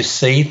do you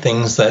see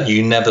things that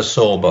you never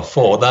saw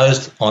before,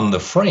 those on the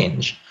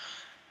fringe,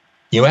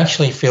 you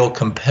actually feel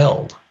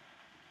compelled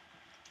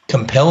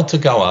to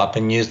go up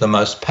and use the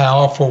most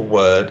powerful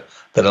word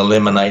that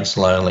eliminates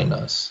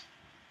loneliness.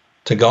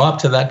 To go up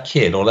to that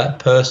kid or that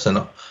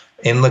person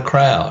in the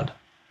crowd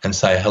and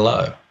say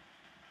hello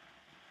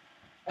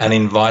and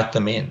invite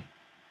them in.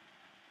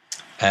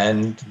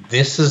 And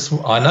this is,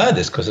 I know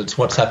this because it's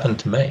what's happened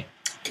to me.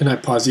 Can I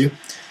pause you?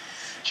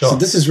 Sure. So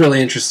this is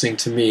really interesting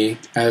to me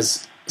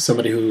as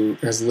somebody who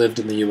has lived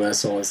in the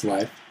U.S. all his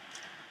life.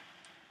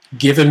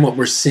 Given what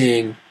we're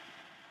seeing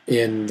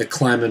in the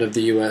climate of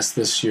the U.S.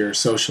 this year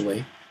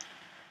socially,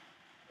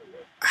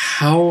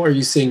 how are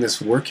you seeing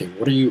this working?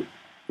 What are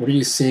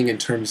you seeing in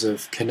terms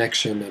of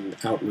connection and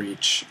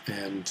outreach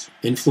and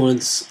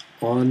influence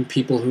on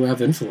people who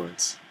have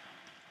influence?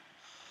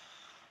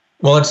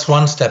 Well, it's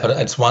one step at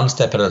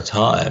a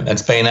time.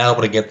 It's being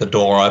able to get the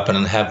door open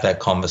and have that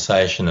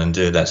conversation and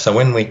do that. So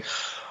when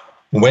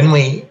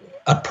we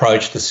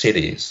approach the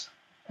cities,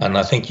 and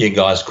I think you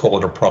guys call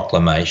it a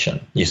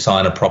proclamation, you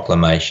sign a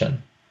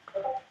proclamation,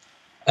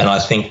 and I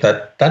think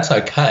that that's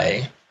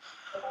okay.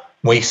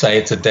 We say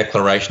it's a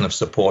declaration of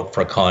support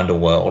for a kinder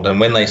world. And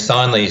when they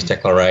sign these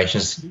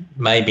declarations,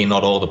 maybe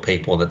not all the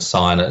people that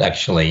sign it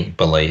actually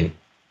believe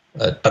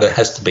it, but it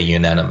has to be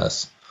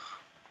unanimous.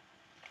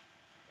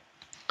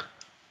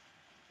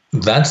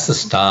 That's the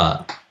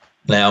start.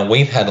 Now,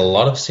 we've had a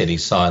lot of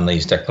cities sign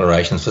these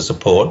declarations for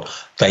support.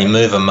 They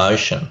move a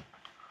motion.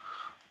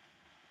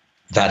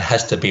 That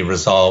has to be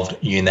resolved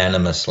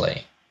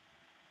unanimously,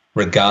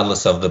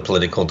 regardless of the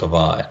political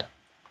divide.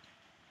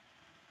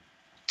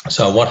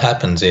 So what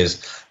happens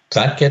is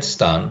that gets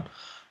done,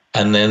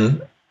 and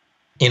then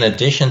in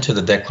addition to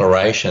the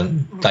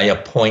declaration, they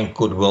appoint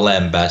goodwill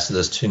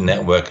ambassadors to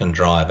network and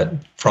drive it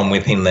from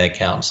within their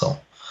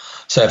council.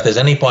 So if there's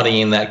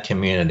anybody in that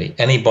community,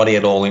 anybody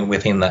at all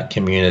within that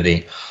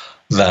community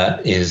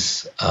that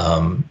is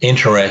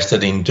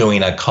interested in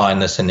doing a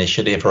kindness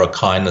initiative or a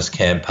kindness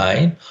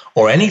campaign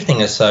or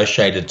anything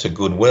associated to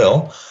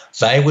goodwill,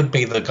 they would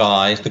be the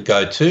guys, the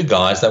go-to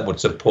guys that would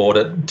support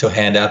it, to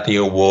hand out the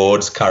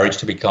awards, Courage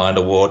to be Kind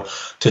award,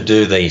 to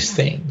do these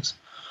things.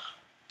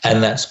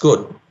 And that's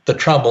good. The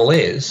trouble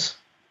is,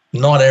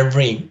 not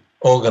every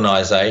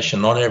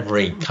organisation, not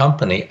every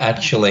company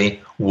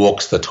actually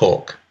walks the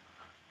talk.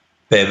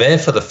 They're there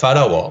for the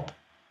photo op,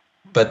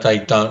 but they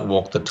don't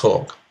walk the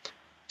talk.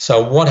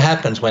 So what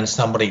happens when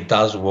somebody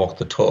does walk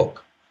the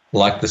talk,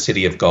 like the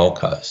city of Gold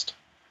Coast?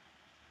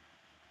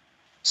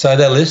 So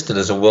they're listed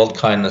as a World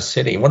Kindness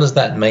City. What does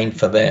that mean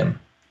for them?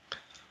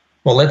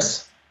 Well,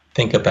 let's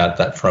think about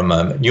that for a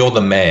moment. You're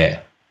the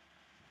mayor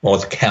or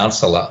the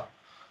councillor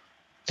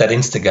that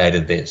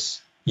instigated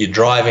this. You're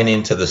driving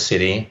into the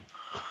city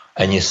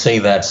and you see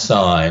that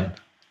sign.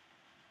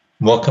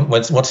 Welcome.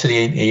 What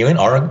city are you in?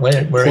 Oregon?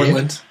 Where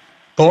Portland. are you?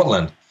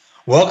 Portland.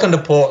 Welcome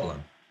to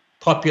Portland.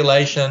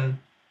 Population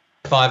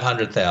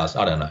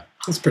 500,000. I don't know.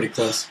 That's pretty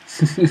close.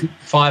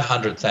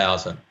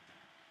 500,000.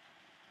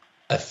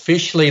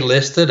 Officially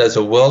listed as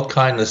a World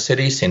Kindness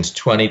City since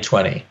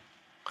 2020.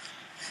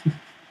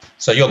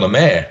 So you're the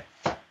mayor.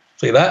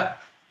 See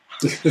that?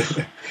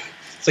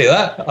 See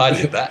that? I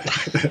did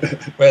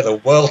that. We're the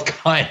World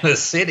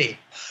Kindness City.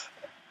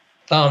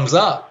 Thumbs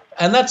up.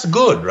 And that's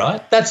good,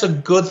 right? That's a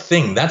good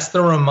thing. That's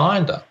the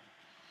reminder.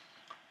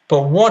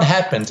 But what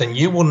happens, and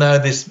you will know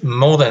this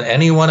more than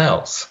anyone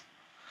else,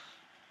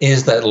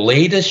 is that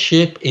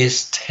leadership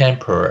is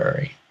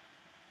temporary.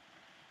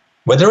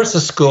 Whether it's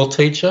a school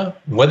teacher,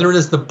 whether it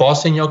is the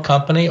boss in your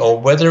company, or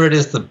whether it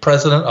is the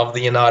president of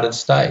the United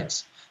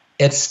States,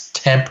 it's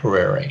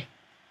temporary.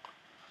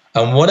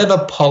 And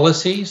whatever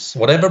policies,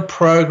 whatever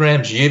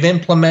programs you've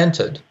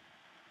implemented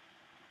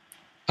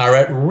are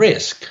at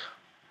risk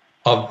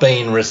of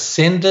being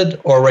rescinded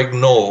or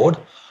ignored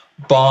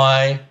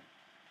by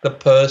the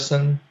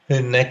person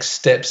who next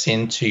steps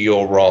into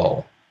your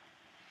role.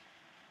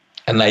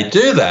 And they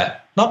do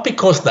that not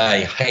because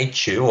they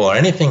hate you or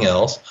anything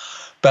else,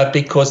 but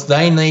because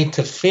they need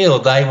to feel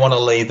they want to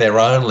leave their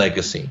own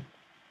legacy.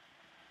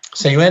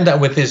 So you end up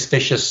with this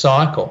vicious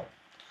cycle.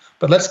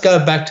 But let's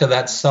go back to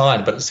that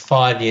sign, but it's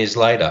 5 years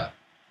later.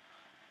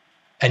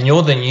 And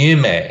you're the new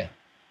mayor,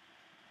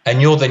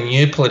 and you're the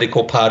new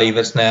political party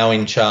that's now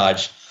in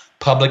charge.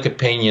 Public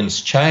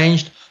opinion's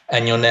changed,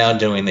 and you're now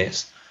doing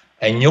this.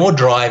 And you're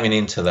driving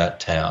into that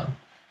town,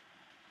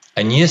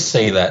 and you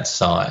see that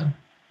sign,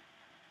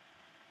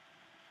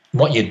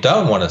 What you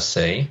don't want to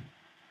see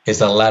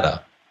is a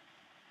ladder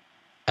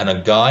and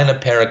a guy in a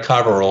pair of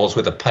coveralls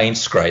with a paint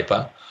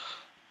scraper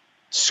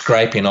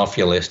scraping off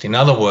your list. In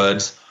other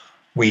words,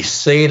 we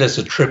see it as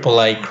a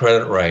AAA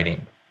credit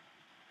rating.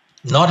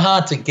 Not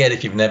hard to get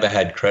if you've never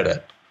had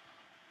credit.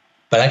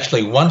 But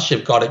actually, once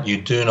you've got it,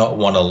 you do not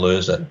want to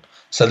lose it.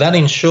 So that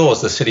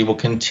ensures the city will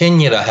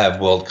continue to have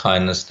World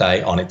Kindness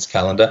Day on its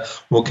calendar,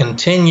 will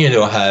continue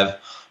to have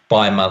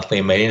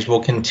bi-monthly meetings,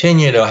 will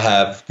continue to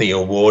have the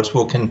awards,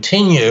 will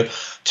continue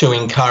to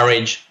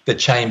encourage the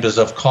chambers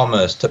of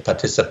commerce to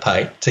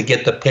participate, to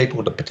get the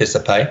people to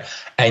participate.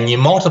 And you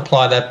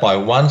multiply that by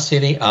one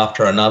city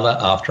after another,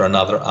 after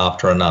another,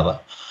 after another.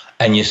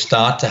 And you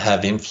start to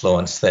have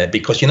influence there.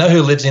 Because you know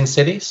who lives in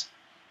cities?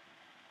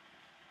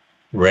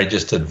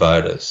 Registered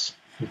voters.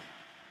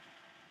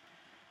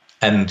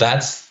 And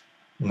that's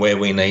where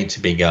we need to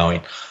be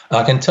going.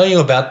 I can tell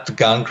you about the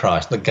gun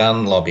crisis, the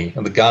gun lobby,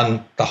 and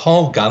the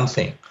whole gun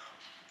thing.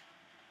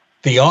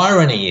 The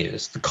irony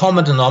is the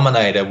common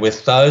denominator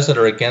with those that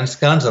are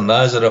against guns and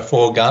those that are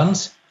for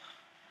guns,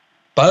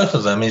 both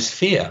of them is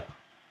fear.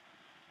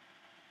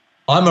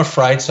 I'm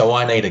afraid, so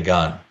I need a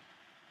gun.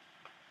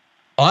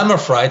 I'm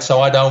afraid,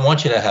 so I don't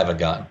want you to have a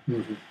gun.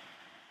 Mm-hmm.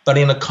 But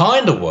in a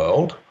kinder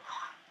world,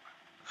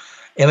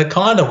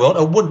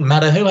 it wouldn't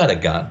matter who had a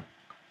gun.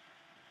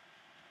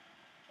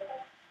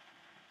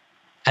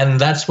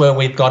 And that's where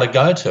we've got to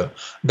go to.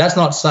 That's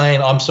not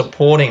saying I'm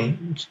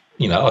supporting,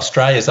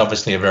 Australia's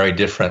obviously a very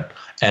different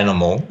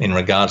animal in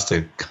regards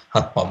to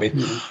gun lobby.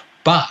 Mm-hmm.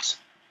 But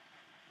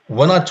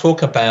when I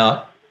talk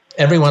about,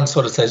 everyone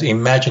sort of says,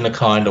 imagine a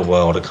kinder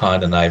world, a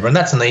kinder neighbour, and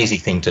that's an easy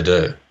thing to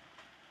do.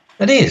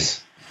 It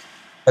is.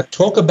 But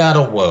talk about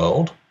a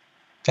world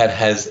that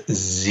has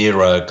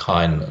zero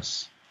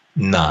kindness.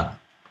 None.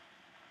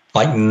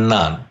 Like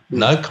none.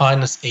 No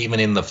kindness even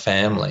in the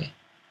family.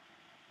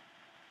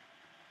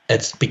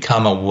 It's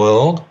become a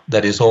world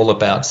that is all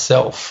about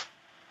self.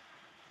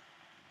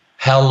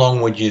 How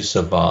long would you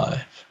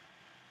survive?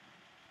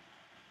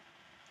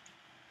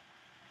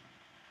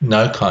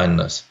 No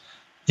kindness.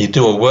 You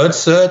do a word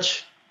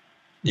search,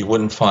 you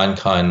wouldn't find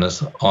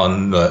kindness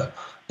on the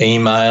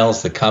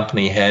emails, the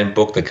company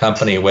handbook, the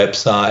company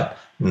website,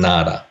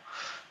 nada.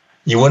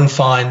 You wouldn't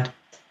find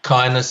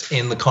kindness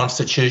in the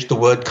Constitution, the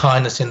word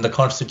kindness in the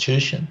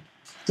Constitution.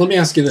 Let me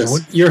ask you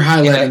this. You're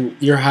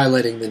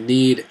highlighting the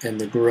need and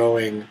the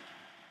growing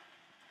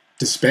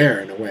despair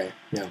in a way.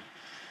 Yeah.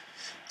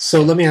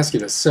 So let me ask you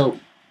this. So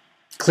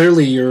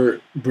clearly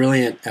you're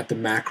brilliant at the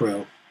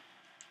macro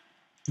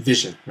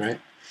vision, right?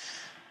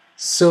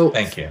 So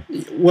thank you.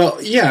 Well,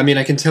 yeah,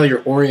 I can tell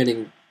you're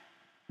orienting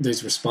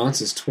these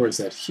responses towards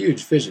that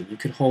huge vision. You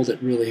can hold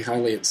it really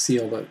highly and see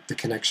all the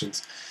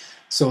connections.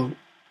 So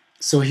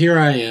here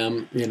I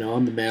am,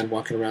 I'm a man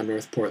walking around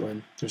North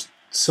Portland. There's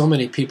so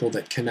many people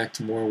that connect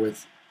more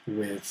with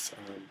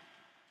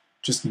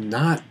just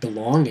not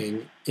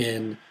belonging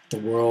in the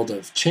world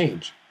of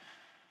change.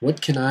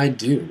 What can I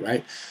do,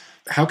 right?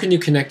 How can you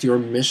connect your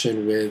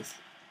mission with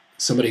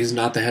somebody who's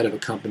not the head of a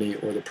company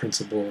or the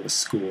principal of a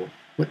school?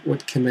 How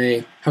can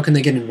they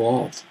get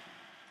involved?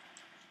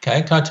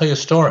 Okay, can I tell you a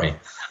story?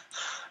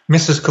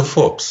 Mrs.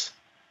 Kafups.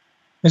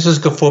 Mrs.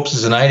 Kafups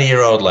is an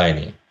 80-year-old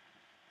lady,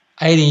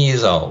 80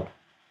 years old.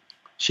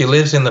 She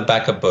lives in the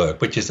back of Burke,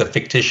 which is a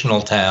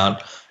fictional town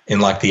in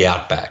like the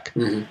outback.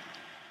 Mm-hmm.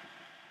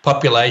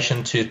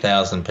 Population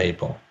 2,000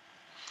 people.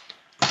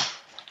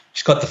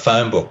 She's got the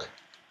phone book.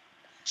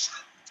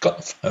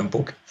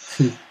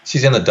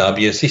 She's in the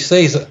W. She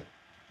sees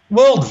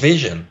World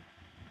Vision.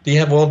 Do you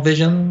have World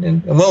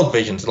Vision? World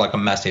Vision is like a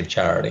massive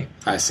charity.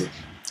 I see.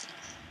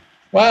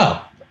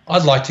 Wow,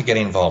 I'd like to get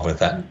involved with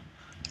that.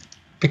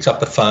 Picks up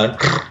the phone,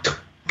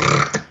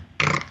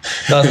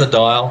 does the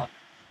dial,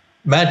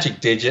 magic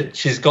digit.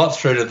 She's got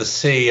through to the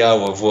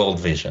CEO of World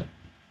Vision.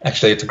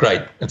 Actually, it's a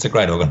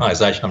great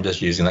organisation. I'm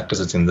just using that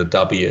because it's in the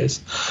W's.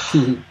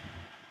 Mm-hmm.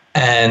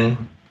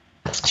 And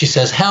she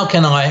says, how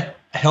can I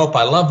help?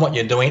 I love what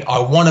you're doing. I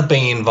want to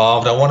be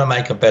involved. I want to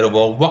make a better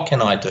world. What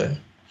can I do?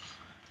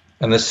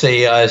 And the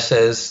CEO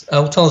says,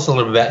 tell us a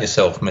little bit about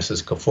yourself,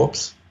 Mrs.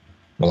 Kafups.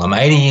 Well, I'm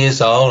 80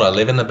 years old. I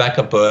live in the back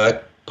of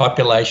Burke,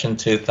 population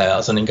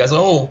 2,000. And goes,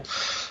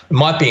 it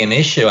might be an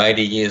issue,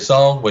 80 years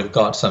old. We've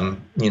got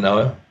some,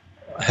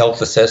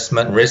 health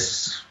assessment,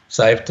 risks,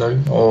 safety,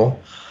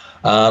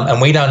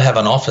 and we don't have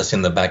an office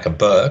in the back of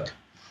Burke.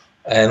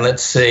 And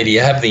let's see, do you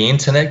have the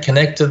internet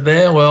connected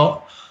there?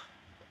 Well,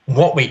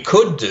 what we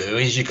could do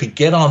is you could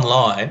get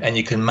online and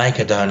you can make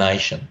a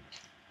donation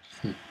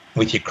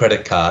with your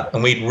credit card,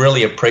 and we'd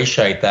really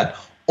appreciate that.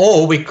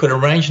 Or we could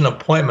arrange an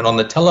appointment on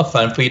the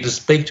telephone for you to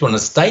speak to an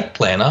estate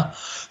planner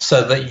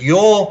so that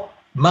your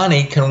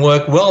money can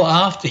work well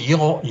after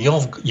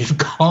you've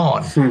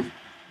gone.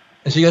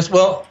 And she goes,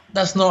 well,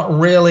 that's not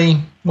really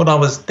what I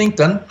was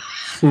thinking.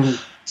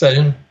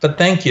 So, but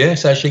thank you.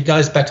 So she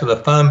goes back to the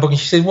phone book and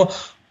she said, well,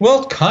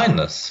 World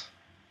Kindness,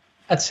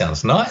 that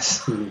sounds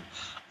nice.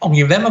 I'll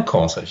give them a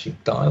call. So she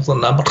dials the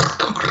number,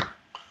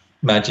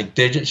 magic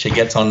digit, she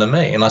gets on to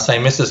me. And I say,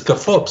 Mrs.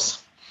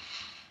 Kafups,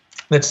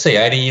 let's see,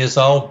 80 years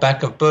old,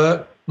 back of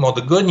birth. Well,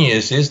 the good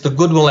news is the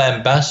goodwill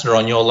ambassador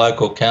on your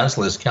local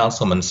council is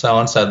Councilman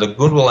so-and-so, the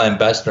goodwill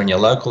ambassador in your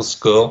local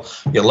school,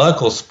 your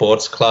local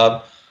sports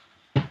club,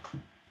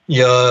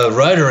 your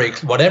Rotary,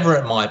 whatever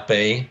it might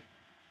be,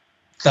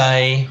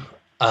 they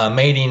are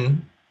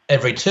meeting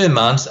every 2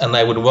 months and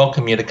they would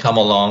welcome you to come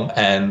along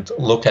and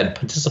look and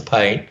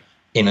participate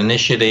in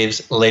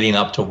initiatives leading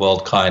up to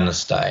World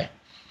Kindness Day.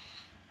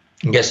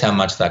 And guess how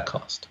much that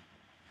cost?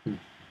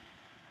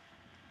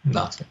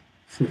 Nothing.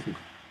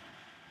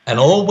 And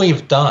all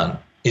we've done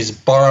is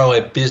borrow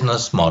a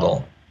business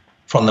model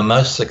from the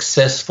most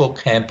successful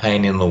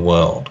campaign in the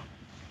world.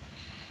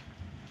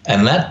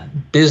 And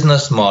that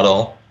business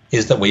model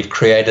is that we've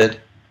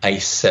created a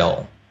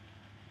cell.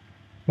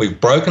 We've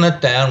broken it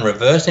down,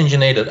 reverse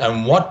engineered it,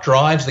 and what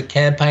drives the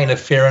campaign of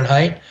fear and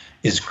hate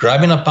is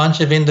grabbing a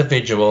bunch of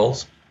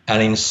individuals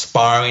and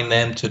inspiring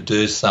them to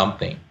do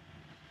something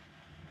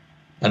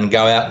and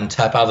go out and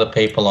tap other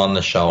people on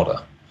the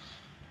shoulder.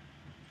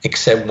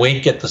 Except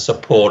we get the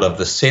support of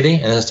the city,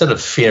 and instead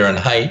of fear and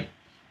hate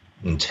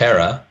and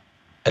terror,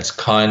 it's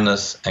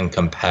kindness and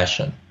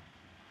compassion.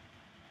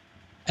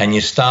 And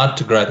you start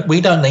to grow. We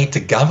don't need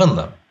to govern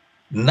them.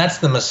 And that's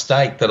the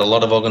mistake that a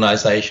lot of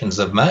organisations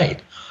have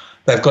made.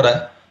 They've got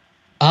to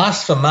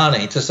ask for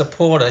money to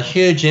support a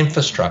huge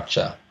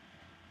infrastructure.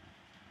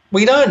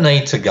 We don't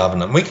need to govern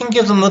them. We can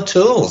give them the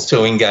tools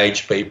to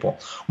engage people.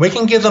 We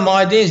can give them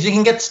ideas. You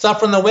can get stuff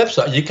from the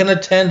website. You can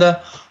attend an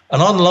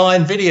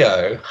online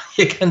video.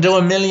 You can do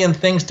a million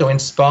things to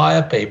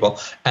inspire people.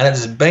 And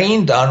it's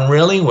been done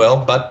really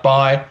well, but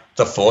by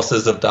the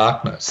forces of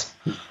darkness.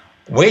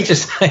 We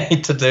just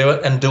need to do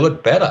it and do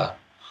it better.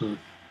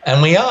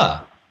 And we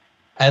are.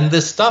 And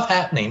there's stuff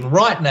happening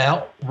right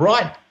now,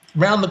 right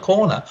round the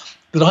corner,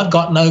 that I've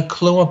got no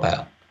clue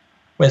about,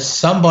 where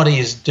somebody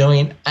is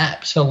doing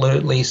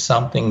absolutely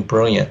something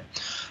brilliant.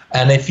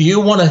 And if you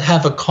want to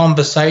have a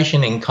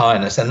conversation in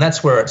kindness, and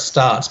that's where it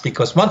starts,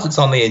 because once it's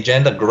on the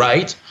agenda,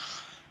 great,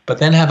 but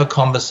then have a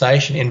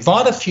conversation.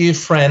 Invite a few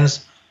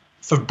friends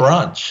for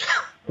brunch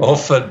or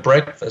for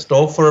breakfast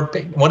or for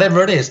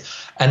whatever it is,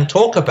 and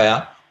talk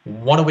about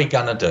what are we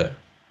going to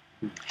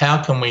do?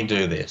 How can we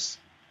do this?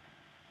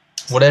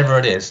 Whatever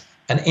it is,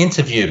 and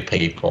interview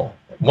people.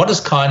 What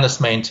does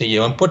kindness mean to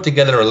you? And put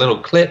together a little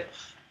clip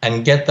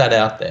and get that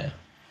out there.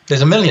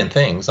 There's a million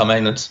things. I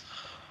mean,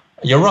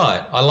 you're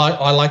right.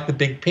 I like the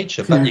big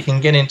picture, but you can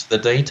get into the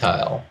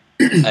detail,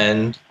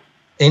 and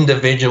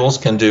individuals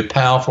can do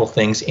powerful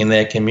things in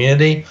their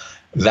community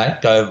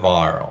that go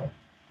viral,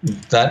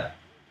 that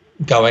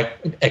go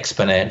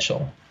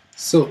exponential.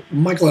 So,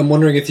 Michael, I'm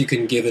wondering if you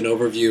can give an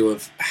overview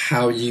of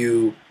how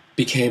you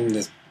became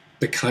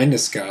the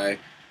kindness guy.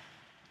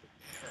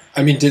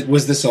 I mean,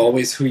 was this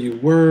always who you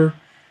were?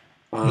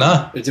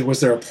 No. Was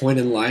there a point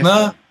in life?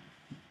 No.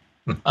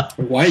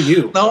 Why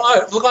you? No,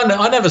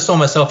 I never saw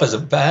myself as a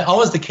bad. I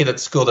was the kid at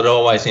school that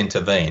always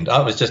intervened.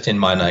 I was just in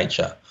my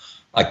nature.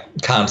 I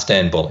can't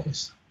stand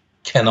bullies.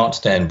 Cannot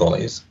stand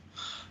bullies.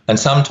 And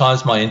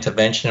sometimes my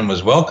intervention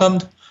was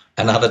welcomed,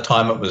 and other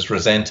time it was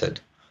resented.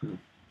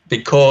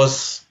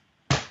 Because,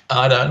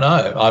 I don't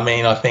know. I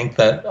mean, I think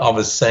that I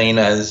was seen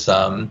as,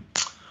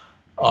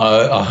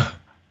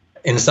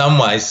 in some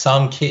ways,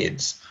 some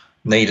kids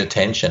need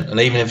attention. And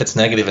even if it's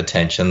negative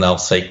attention, they'll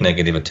seek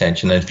negative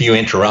attention. And if you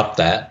interrupt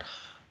that,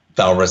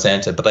 they'll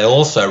resent it. But they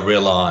also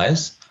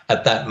realise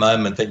at that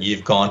moment that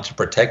you've gone to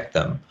protect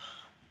them,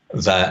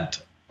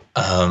 that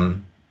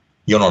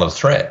you're not a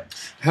threat.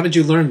 How did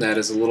you learn that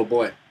as a little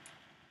boy?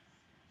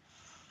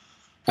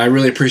 I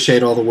really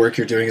appreciate all the work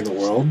you're doing in the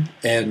world,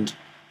 and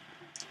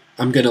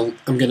I'm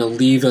gonna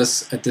leave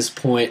us at this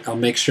point. I'll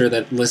make sure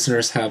that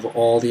listeners have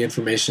all the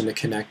information to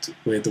connect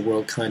with the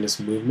World Kindness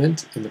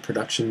Movement in the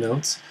production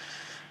notes.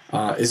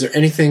 Is there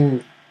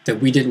anything that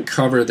we didn't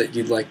cover that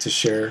you'd like to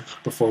share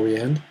before we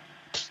end?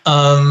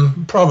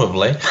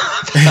 Probably.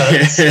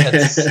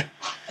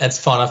 It's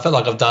fine. I felt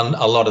like I've done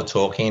a lot of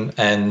talking,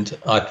 and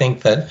I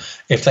think that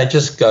if they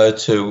just go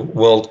to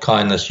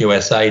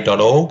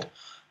worldkindnessusa.org,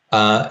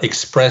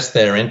 express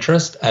their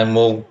interest, and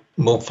we'll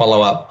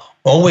follow up.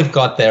 All we've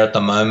got there at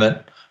the moment,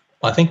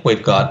 I think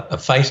we've got a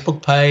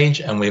Facebook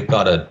page and we've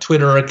got a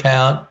Twitter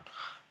account,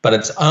 but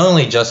it's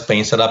only just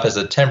been set up as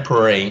a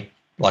temporary,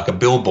 like a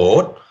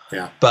billboard.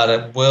 Yeah. But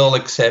it will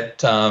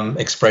accept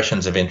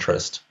expressions of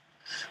interest.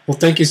 Well,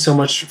 thank you so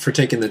much for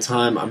taking the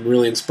time. I'm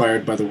really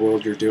inspired by the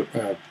work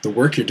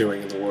you're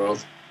doing in the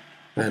world,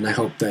 and I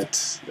hope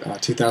that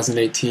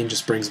 2018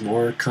 just brings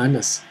more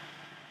kindness.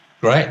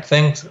 Great.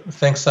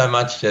 Thanks so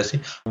much, Jesse.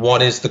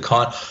 What is the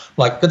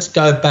let's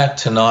go back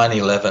to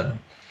 9/11.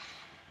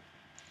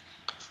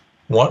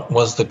 What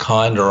was the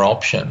kinder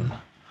option?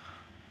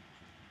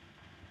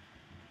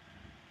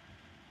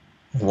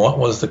 What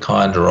was the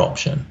kinder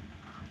option?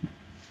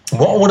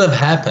 What would have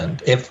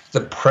happened if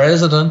the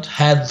president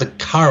had the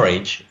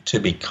courage to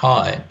be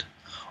kind?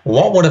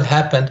 What would have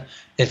happened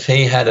if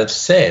he had have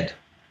said,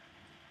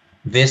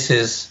 this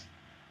is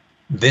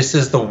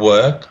the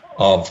work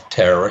of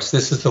terrorists,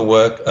 this is the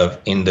work of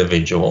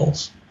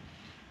individuals?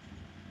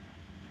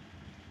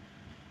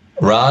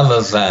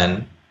 rather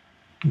than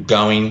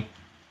going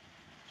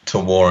to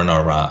war in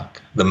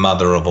Iraq, the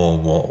mother of all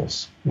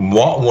wars?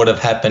 What would have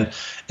happened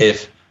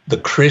if the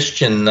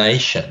Christian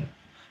nation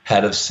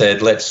had have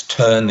said, let's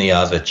turn the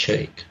other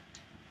cheek?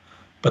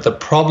 But the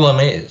problem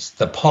is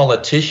the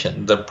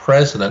politician, the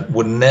president,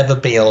 would never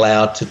be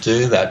allowed to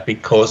do that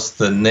because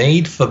the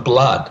need for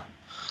blood,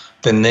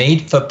 the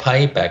need for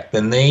payback,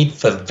 the need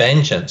for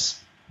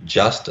vengeance,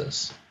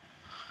 justice,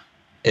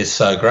 is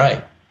so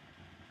great.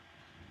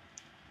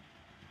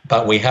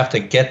 But we have to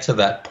get to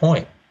that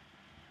point.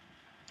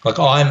 Like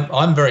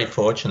I'm very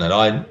fortunate.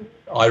 I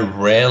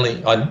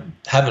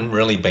haven't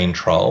really been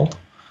trolled.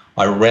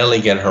 I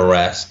rarely get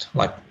harassed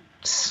like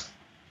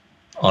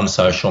on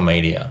social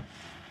media.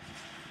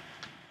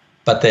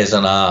 But there's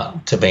an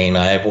art to being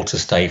able to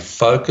stay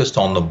focused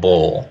on the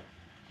ball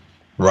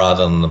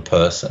rather than the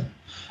person.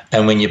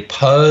 And when you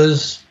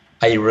pose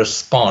a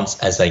response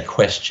as a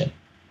question,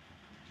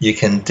 you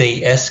can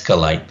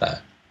de-escalate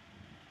that.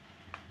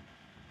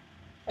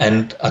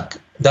 And it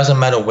doesn't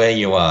matter where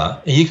you are.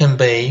 You can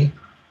be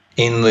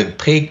in the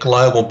peak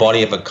global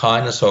body of a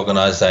kindness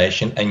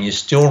organisation and you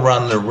still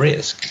run the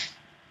risk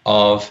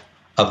of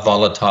a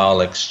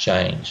volatile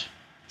exchange.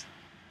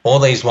 All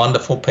these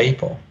wonderful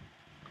people,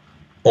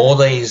 all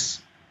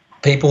these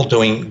people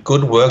doing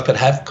good work that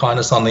have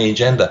kindness on the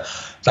agenda,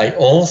 they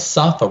all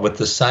suffer with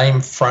the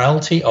same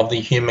frailty of the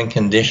human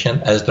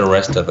condition as the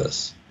rest of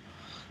us.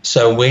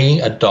 So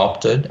we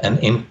adopted and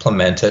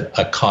implemented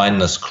a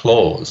kindness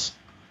clause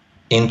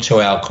into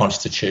our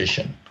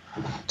constitution.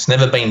 It's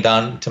never been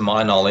done, to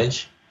my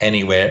knowledge,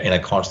 anywhere in a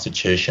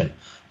constitution.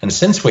 And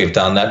since we've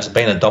done that, it's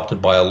been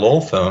adopted by a law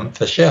firm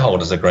for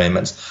shareholders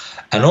agreements.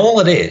 And all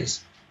it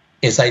is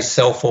a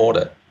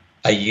self-audit,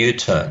 a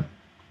U-turn.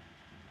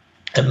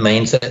 It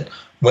means that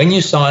when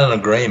you sign an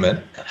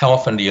agreement, how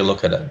often do you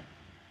look at it?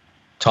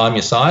 Time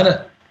you sign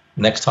it,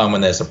 next time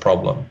when there's a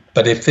problem.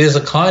 But if there's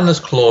a kindness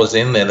clause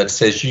in there that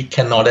says you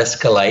cannot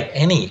escalate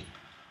any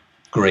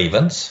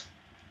grievance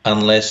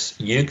unless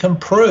you can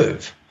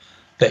prove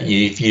that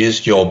you've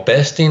used your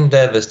best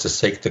endeavours to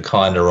seek the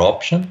kinder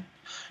option,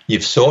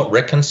 you've sought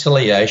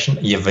reconciliation,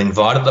 you've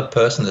invited the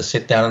person to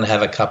sit down and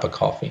have a cup of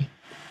coffee,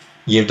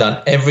 you've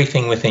done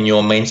everything within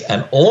your means,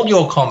 and all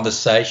your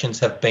conversations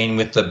have been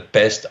with the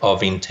best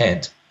of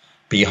intent,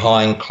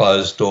 behind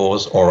closed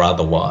doors or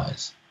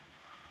otherwise.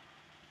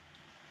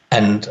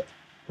 And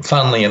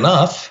funnily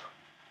enough,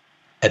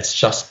 it's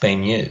just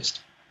been used.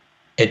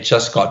 It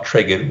just got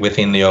triggered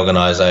within the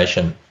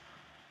organisation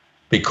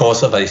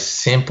because of a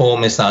simple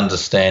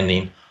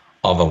misunderstanding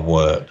of a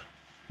word.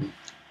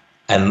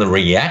 And the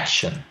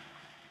reaction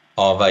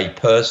of a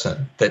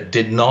person that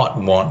did not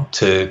want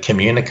to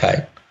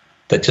communicate,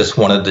 that just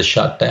wanted to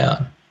shut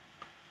down.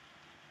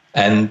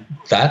 And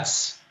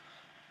that's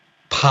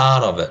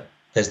part of it.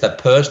 There's that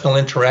personal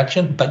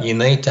interaction, but you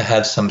need to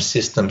have some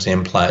systems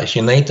in place.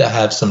 You need to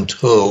have some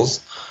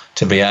tools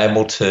to be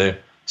able to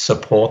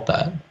support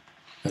that.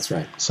 That's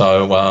right.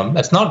 So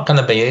it's not going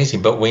to be easy,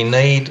 but we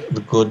need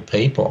the good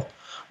people.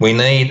 We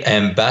need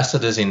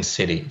ambassadors in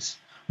cities.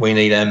 We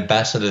need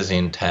ambassadors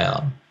in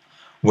town.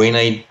 We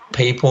need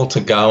people to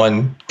go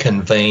and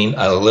convene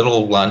a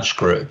little lunch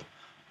group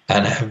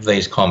and have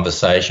these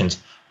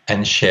conversations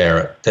and share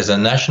it. There's a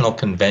national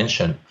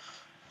convention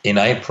in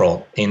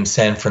April in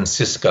San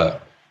Francisco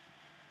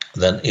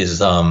that is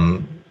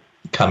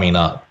coming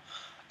up,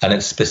 and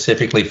it's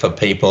specifically for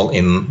people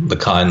in the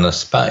kindness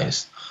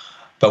space.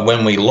 But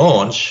when we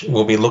launch,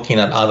 we'll be looking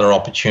at other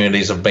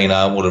opportunities of being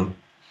able to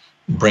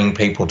bring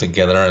people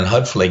together and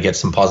hopefully get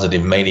some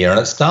positive media. And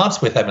it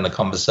starts with having a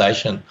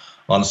conversation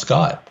on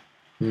Skype.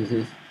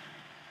 Mm-hmm.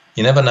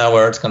 You never know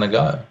where it's going to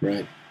go.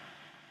 Right.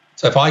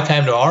 So if I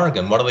came to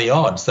Oregon, what are the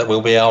odds that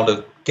we'll be able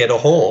to get a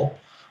hall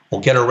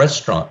or get a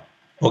restaurant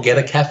or get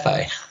a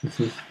cafe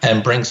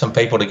and bring some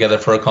people together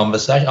for a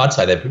conversation? I'd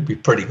say that would be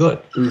pretty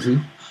good.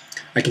 Mm-hmm.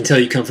 I can tell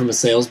you come from a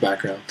sales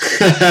background.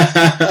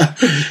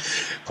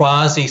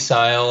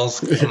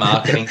 Quasi-sales,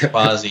 marketing,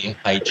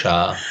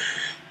 quasi-HR.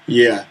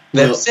 Yeah.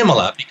 They're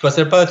similar because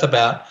they're both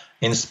about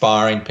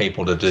inspiring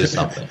people to do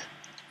something.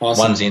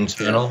 Awesome. One's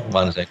internal,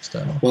 one's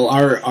external. Well,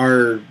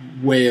 our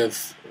way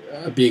of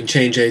being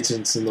change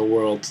agents in the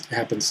world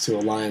happens to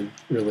align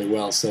really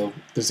well, so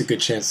there's a good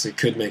chance it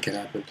could make it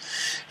happen.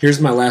 Here's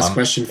my last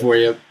question for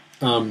you.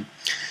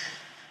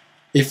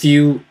 If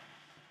you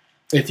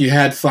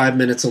had 5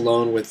 minutes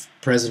alone with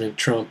President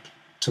Trump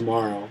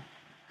tomorrow,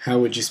 how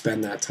would you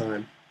spend that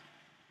time?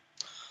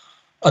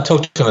 I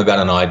talked to him about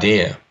an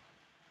idea.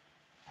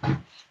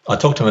 I've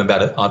talked to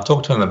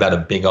him about a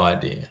big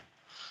idea.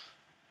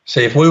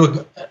 See, if we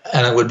were,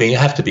 and it would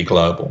have to be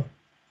global.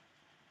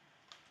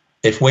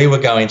 If we were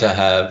going to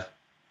have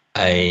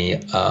a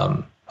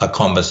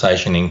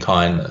conversation in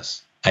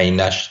kindness,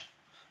 a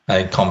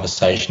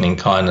conversation in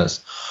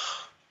kindness,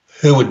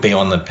 who would be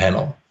on the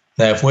panel?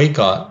 Now, if we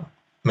got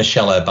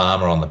Michelle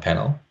Obama on the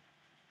panel,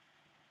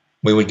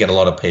 we would get a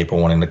lot of people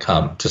wanting to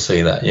come to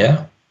see that,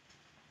 yeah?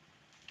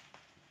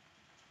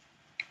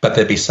 But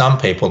there'd be some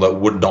people that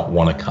would not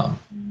want to come.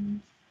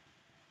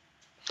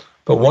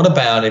 But what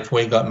about if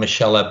we got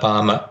Michelle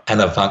Obama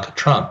and Ivanka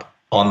Trump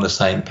on the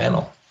same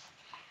panel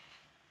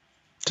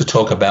to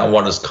talk about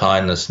what does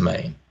kindness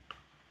mean?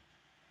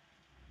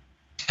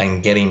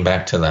 And getting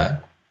back to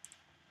that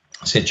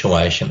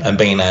situation and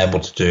being able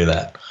to do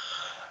that.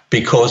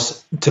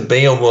 Because to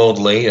be a world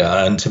leader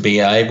and to be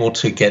able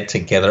to get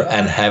together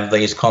and have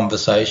these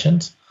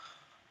conversations,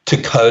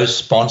 to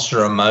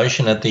co-sponsor a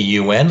motion at the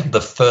UN,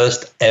 the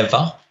first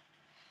ever,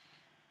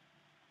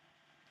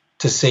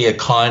 to see a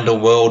kinder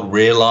world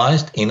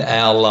realised in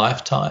our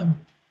lifetime.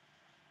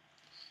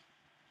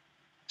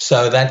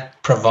 So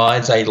that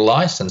provides a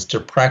licence to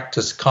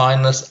practice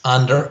kindness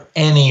under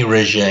any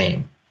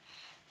regime.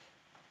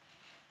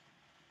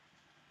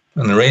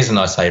 And the reason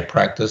I say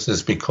practice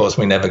is because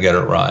we never get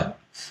it right.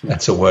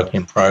 That's a work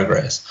in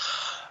progress.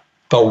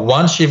 But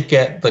once you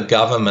get the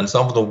governments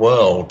of the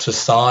world to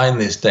sign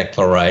this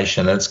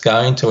declaration, it's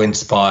going to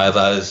inspire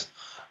those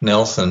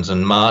Nelsons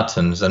and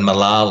Martins and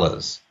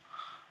Malalas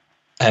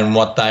and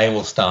what they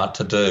will start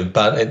to do.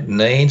 But it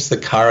needs the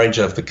courage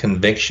of the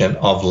conviction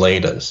of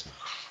leaders.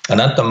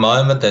 And at the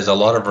moment, there's a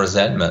lot of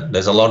resentment.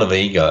 There's a lot of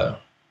ego.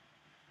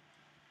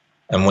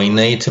 And we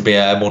need to be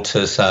able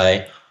to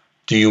say,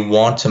 do you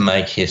want to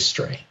make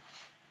history?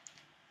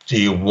 Do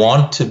you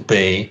want to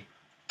be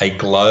a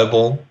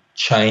global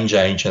change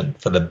agent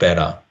for the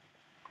better?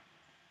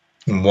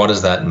 And what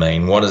does that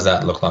mean? What does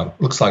that look like?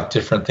 Looks like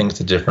different things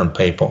to different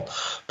people.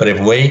 But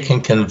if we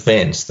can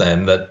convince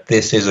them that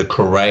this is a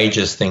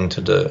courageous thing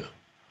to do,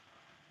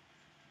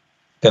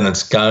 then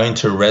it's going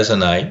to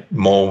resonate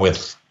more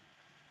with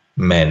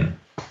men.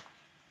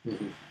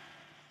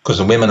 Because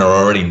the women are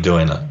already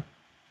doing it.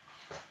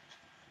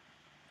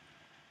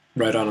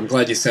 Right on. I'm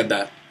glad you said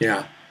that.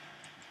 Yeah.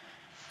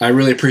 I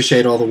really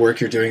appreciate all the work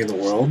you're doing in the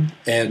world.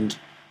 And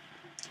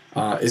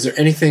is there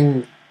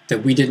anything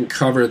that we didn't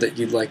cover that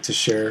you'd like to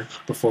share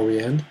before we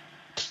end?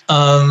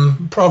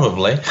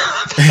 Probably.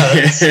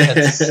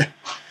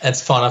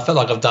 It's fine. I feel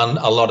like I've done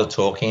a lot of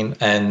talking,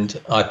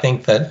 and I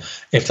think that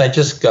if they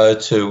just go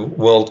to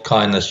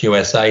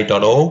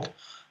worldkindnessusa.org,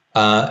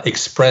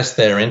 express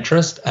their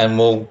interest, and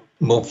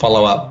we'll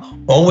follow up.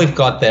 All we've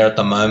got there at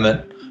the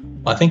moment,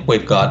 I think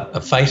we've got a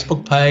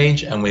Facebook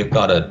page and we've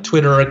got a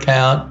Twitter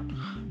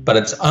account, but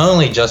it's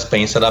only just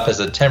been set up as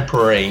a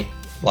temporary,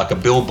 like a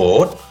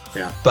billboard.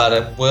 Yeah. But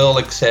it will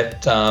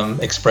accept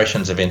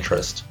expressions of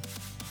interest.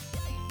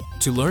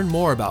 To learn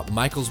more about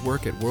Michael's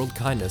work at World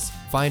Kindness,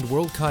 find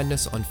World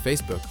Kindness on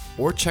Facebook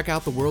or check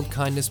out the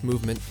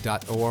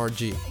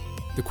worldkindnessmovement.org.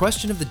 The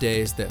question of the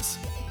day is this: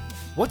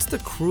 what's the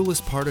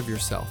cruelest part of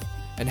yourself,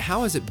 and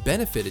how has it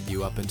benefited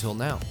you up until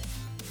now?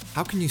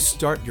 How can you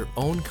start your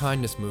own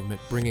kindness movement,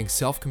 bringing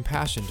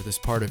self-compassion to this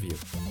part of you?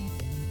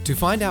 To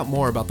find out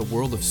more about the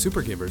world of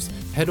Supergivers,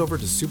 head over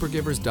to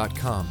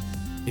supergivers.com.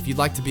 If you'd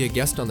like to be a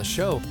guest on the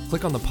show,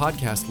 click on the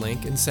podcast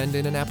link and send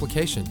in an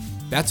application.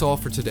 That's all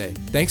for today.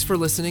 Thanks for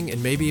listening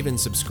and maybe even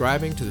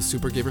subscribing to the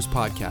Supergivers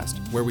podcast,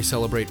 where we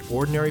celebrate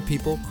ordinary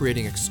people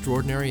creating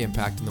extraordinary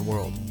impact in the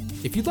world.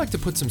 If you'd like to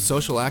put some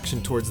social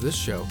action towards this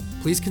show,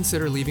 please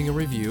consider leaving a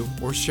review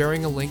or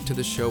sharing a link to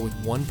the show with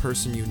one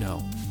person you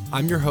know.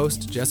 I'm your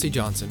host, Jesse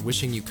Johnson,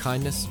 wishing you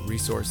kindness,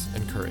 resource,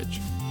 and courage.